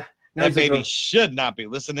lights. Baby. No, That he's like, baby should not be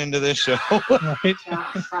listening to this show. Right?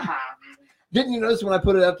 Didn't you notice when I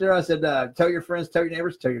put it up there? I said, "Tell your friends, tell your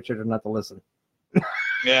neighbors, tell your children not to listen."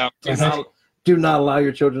 Yeah. Do not allow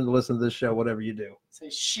your children to listen to this show, whatever you do. Say,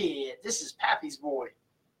 shit, this is Pappy's boy.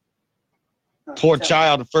 Poor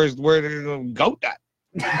child, the first word is goat nut.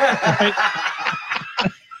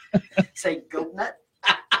 Say goat nut.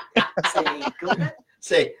 Say goat nut.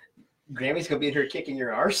 Say, Grammy's gonna be in here kicking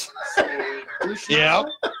your arse. Say douche Yeah.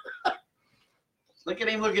 nut. Look at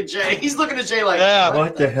him. Look at Jay. He's looking at Jay like, Yeah.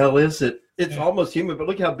 What the hell is it? It's almost human, but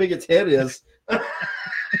look how big its head is.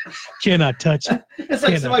 Cannot touch it. It's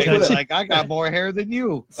like Cannot somebody touch put It's a, like I got more hair than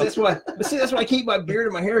you. that's why I keep my beard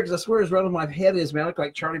and my hair, because I swear as round as my head is, man, I look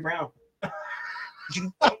like Charlie Brown. I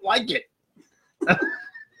don't like it.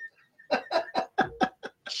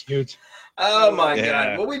 Cute. Oh my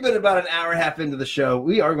Yeah. God. Well, we've been about an hour and a half into the show.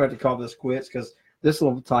 We are going to call this quits because this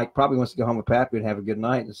little tyke probably wants to go home with Pappy and have a good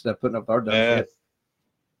night instead of putting up with our dumb Yeah. shit.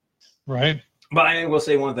 Right. But I will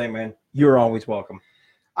say one thing, man. You're always welcome.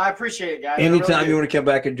 I appreciate it, guys. I Anytime really you do. want to come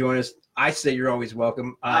back and join us, I say you're always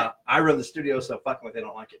welcome. I run the studio, so fucking with they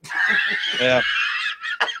don't like it. Yeah.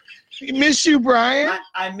 We miss you, Brian.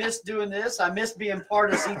 I miss doing this. I miss being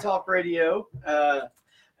part of Z Talk Radio. I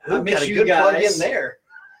Who miss got a you good plug guys. in there?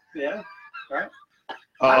 Yeah. Right.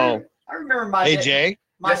 Oh, I remember my hey day- Jay.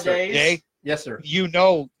 my Yes, sir. days. Jay, Yes, sir. you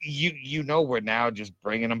know we're now just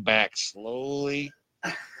bringing them back slowly.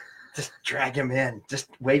 Just drag him in. Just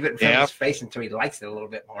wave it in front of his face until he likes it a little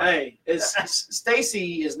bit more. Hey, is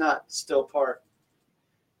Stacy is not still part?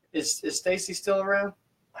 Is Stacy still around?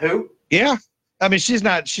 Who? Yeah. I mean, she's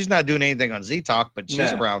not doing anything on Z Talk, but she's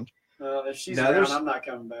No. around. If she's No, around, there's- I'm not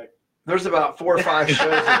coming back. There's about 4 or 5 shows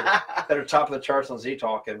that are top of the charts on Z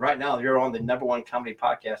Talk, and right now you're on the #1 comedy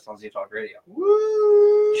podcast on Z Talk Radio.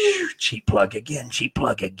 Woo! Cheap plug again. Cheap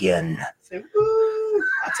plug again. Say woo!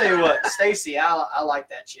 I tell you what, Stacy, I like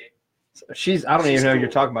that chick. She's. I don't She's even know who cool.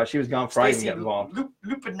 you're talking about. She was gone Friday and Stacy got involved.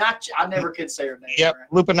 Lupinacci. I never could say her name. Yep, right?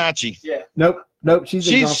 Lupinacci. Yeah. Nope. She's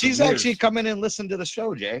been gone for She's years. actually come in and listened to the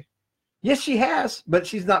show, Jay. Yes, she has, but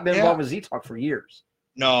she's not been Yeah. involved with Z Talk for years.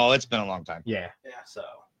 No, it's been a long time. Yeah. Yeah. So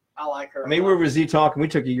I like her. I mean, we were with Z Talk, and we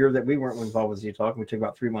took a year that we weren't involved with Z Talk, and we took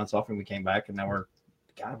about 3 months off, and we came back, and now we're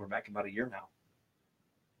back about a year now.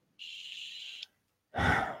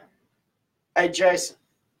 Hey, Jason.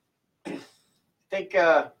 Think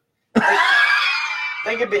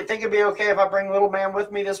it'd be okay if I bring little man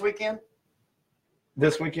with me this weekend?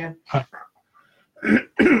 This weekend,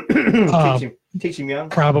 teach him young.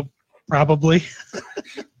 Probably.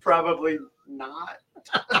 Probably not.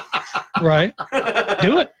 Right.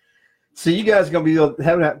 Do it. So you guys are gonna be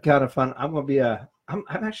having that kind of fun. I'm gonna be I'm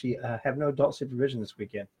actually have no adult supervision this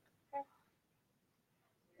weekend.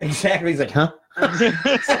 Exactly. He's like, huh?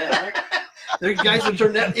 There's guys that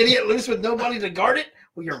turn that idiot loose with nobody to guard it.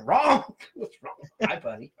 Well, you're wrong. What's wrong? Hi,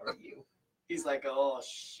 buddy. How are you? He's like, oh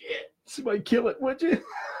shit. Somebody kill it, would you?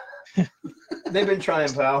 They've been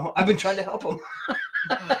trying, pal. I've been trying to help them.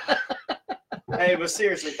 Hey, but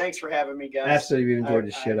seriously, thanks for having me, guys. Absolutely, we've enjoyed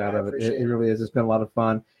the I shit out of it. appreciate It really is. It's been a lot of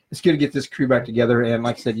fun. It's good to get this crew back together. And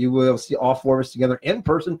like I said, you will see all 4 of us together in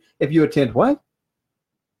person if you attend what?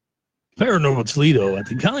 Paranormal Toledo at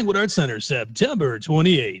the Collingwood Arts Center, September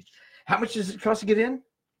 28th. How much does it cost to get in?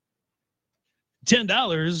 $10.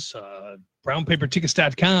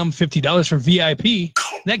 Brownpapertickets.com. $50 for VIP.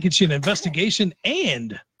 That gets you an investigation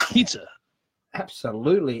and pizza.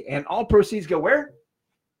 Absolutely. And all proceeds go where?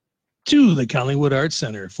 To the Collingwood Arts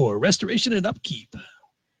Center for restoration and upkeep.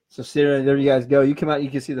 So there you guys go. You come out, you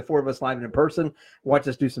can see the 4 of us live and in person. Watch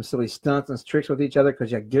us do some silly stunts and tricks with each other,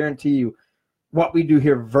 because I guarantee you what we do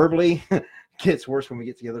here verbally gets worse when we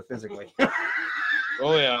get together physically.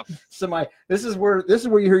 Oh yeah. This is where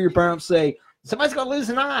you hear your parents say, somebody's gonna lose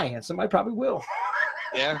an eye, and somebody probably will.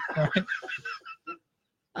 Yeah.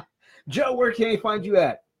 Joe, where can they find you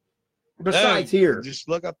at? Besides here. Just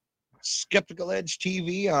look up Skeptical Edge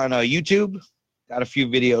TV on YouTube. Got a few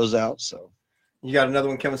videos out, so. You got another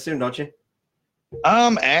one coming soon, don't you?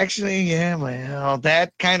 Actually, yeah, well,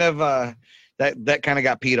 that kind of that kind of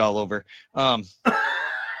got peed all over.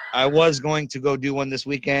 I was going to go do one this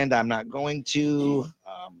weekend. I'm not going to.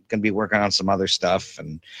 Gonna be working on some other stuff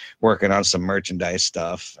and working on some merchandise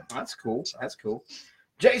stuff. That's cool. That's cool.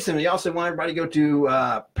 Jason, we also want everybody to go to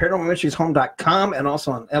paranormalmysterieshome.com and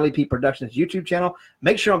also on LEP Productions YouTube channel.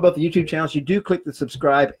 Make sure on both the YouTube channels you do click the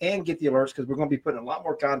subscribe and get the alerts, because we're going to be putting a lot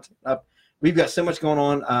more content up. We've got so much going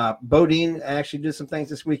on. Bodine actually did some things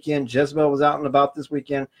this weekend. Jezebel was out and about this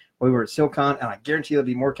weekend. We were at SilCon, and I guarantee there'll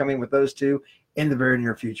be more coming with those two in the very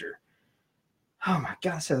near future. Oh, my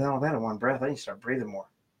God. I said all that in one breath. I need to start breathing more.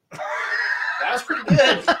 That was pretty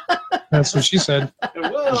good. That's what she said.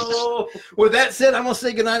 Whoa. With that said, I'm going to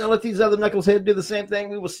say goodnight and let these other knuckleheads do the same thing.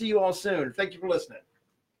 We will see you all soon. Thank you for listening.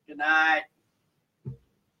 Good night.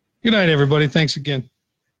 Good night, everybody. Thanks again.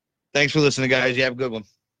 Thanks for listening, guys. You have a good one.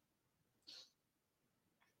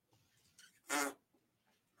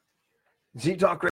 Z Talk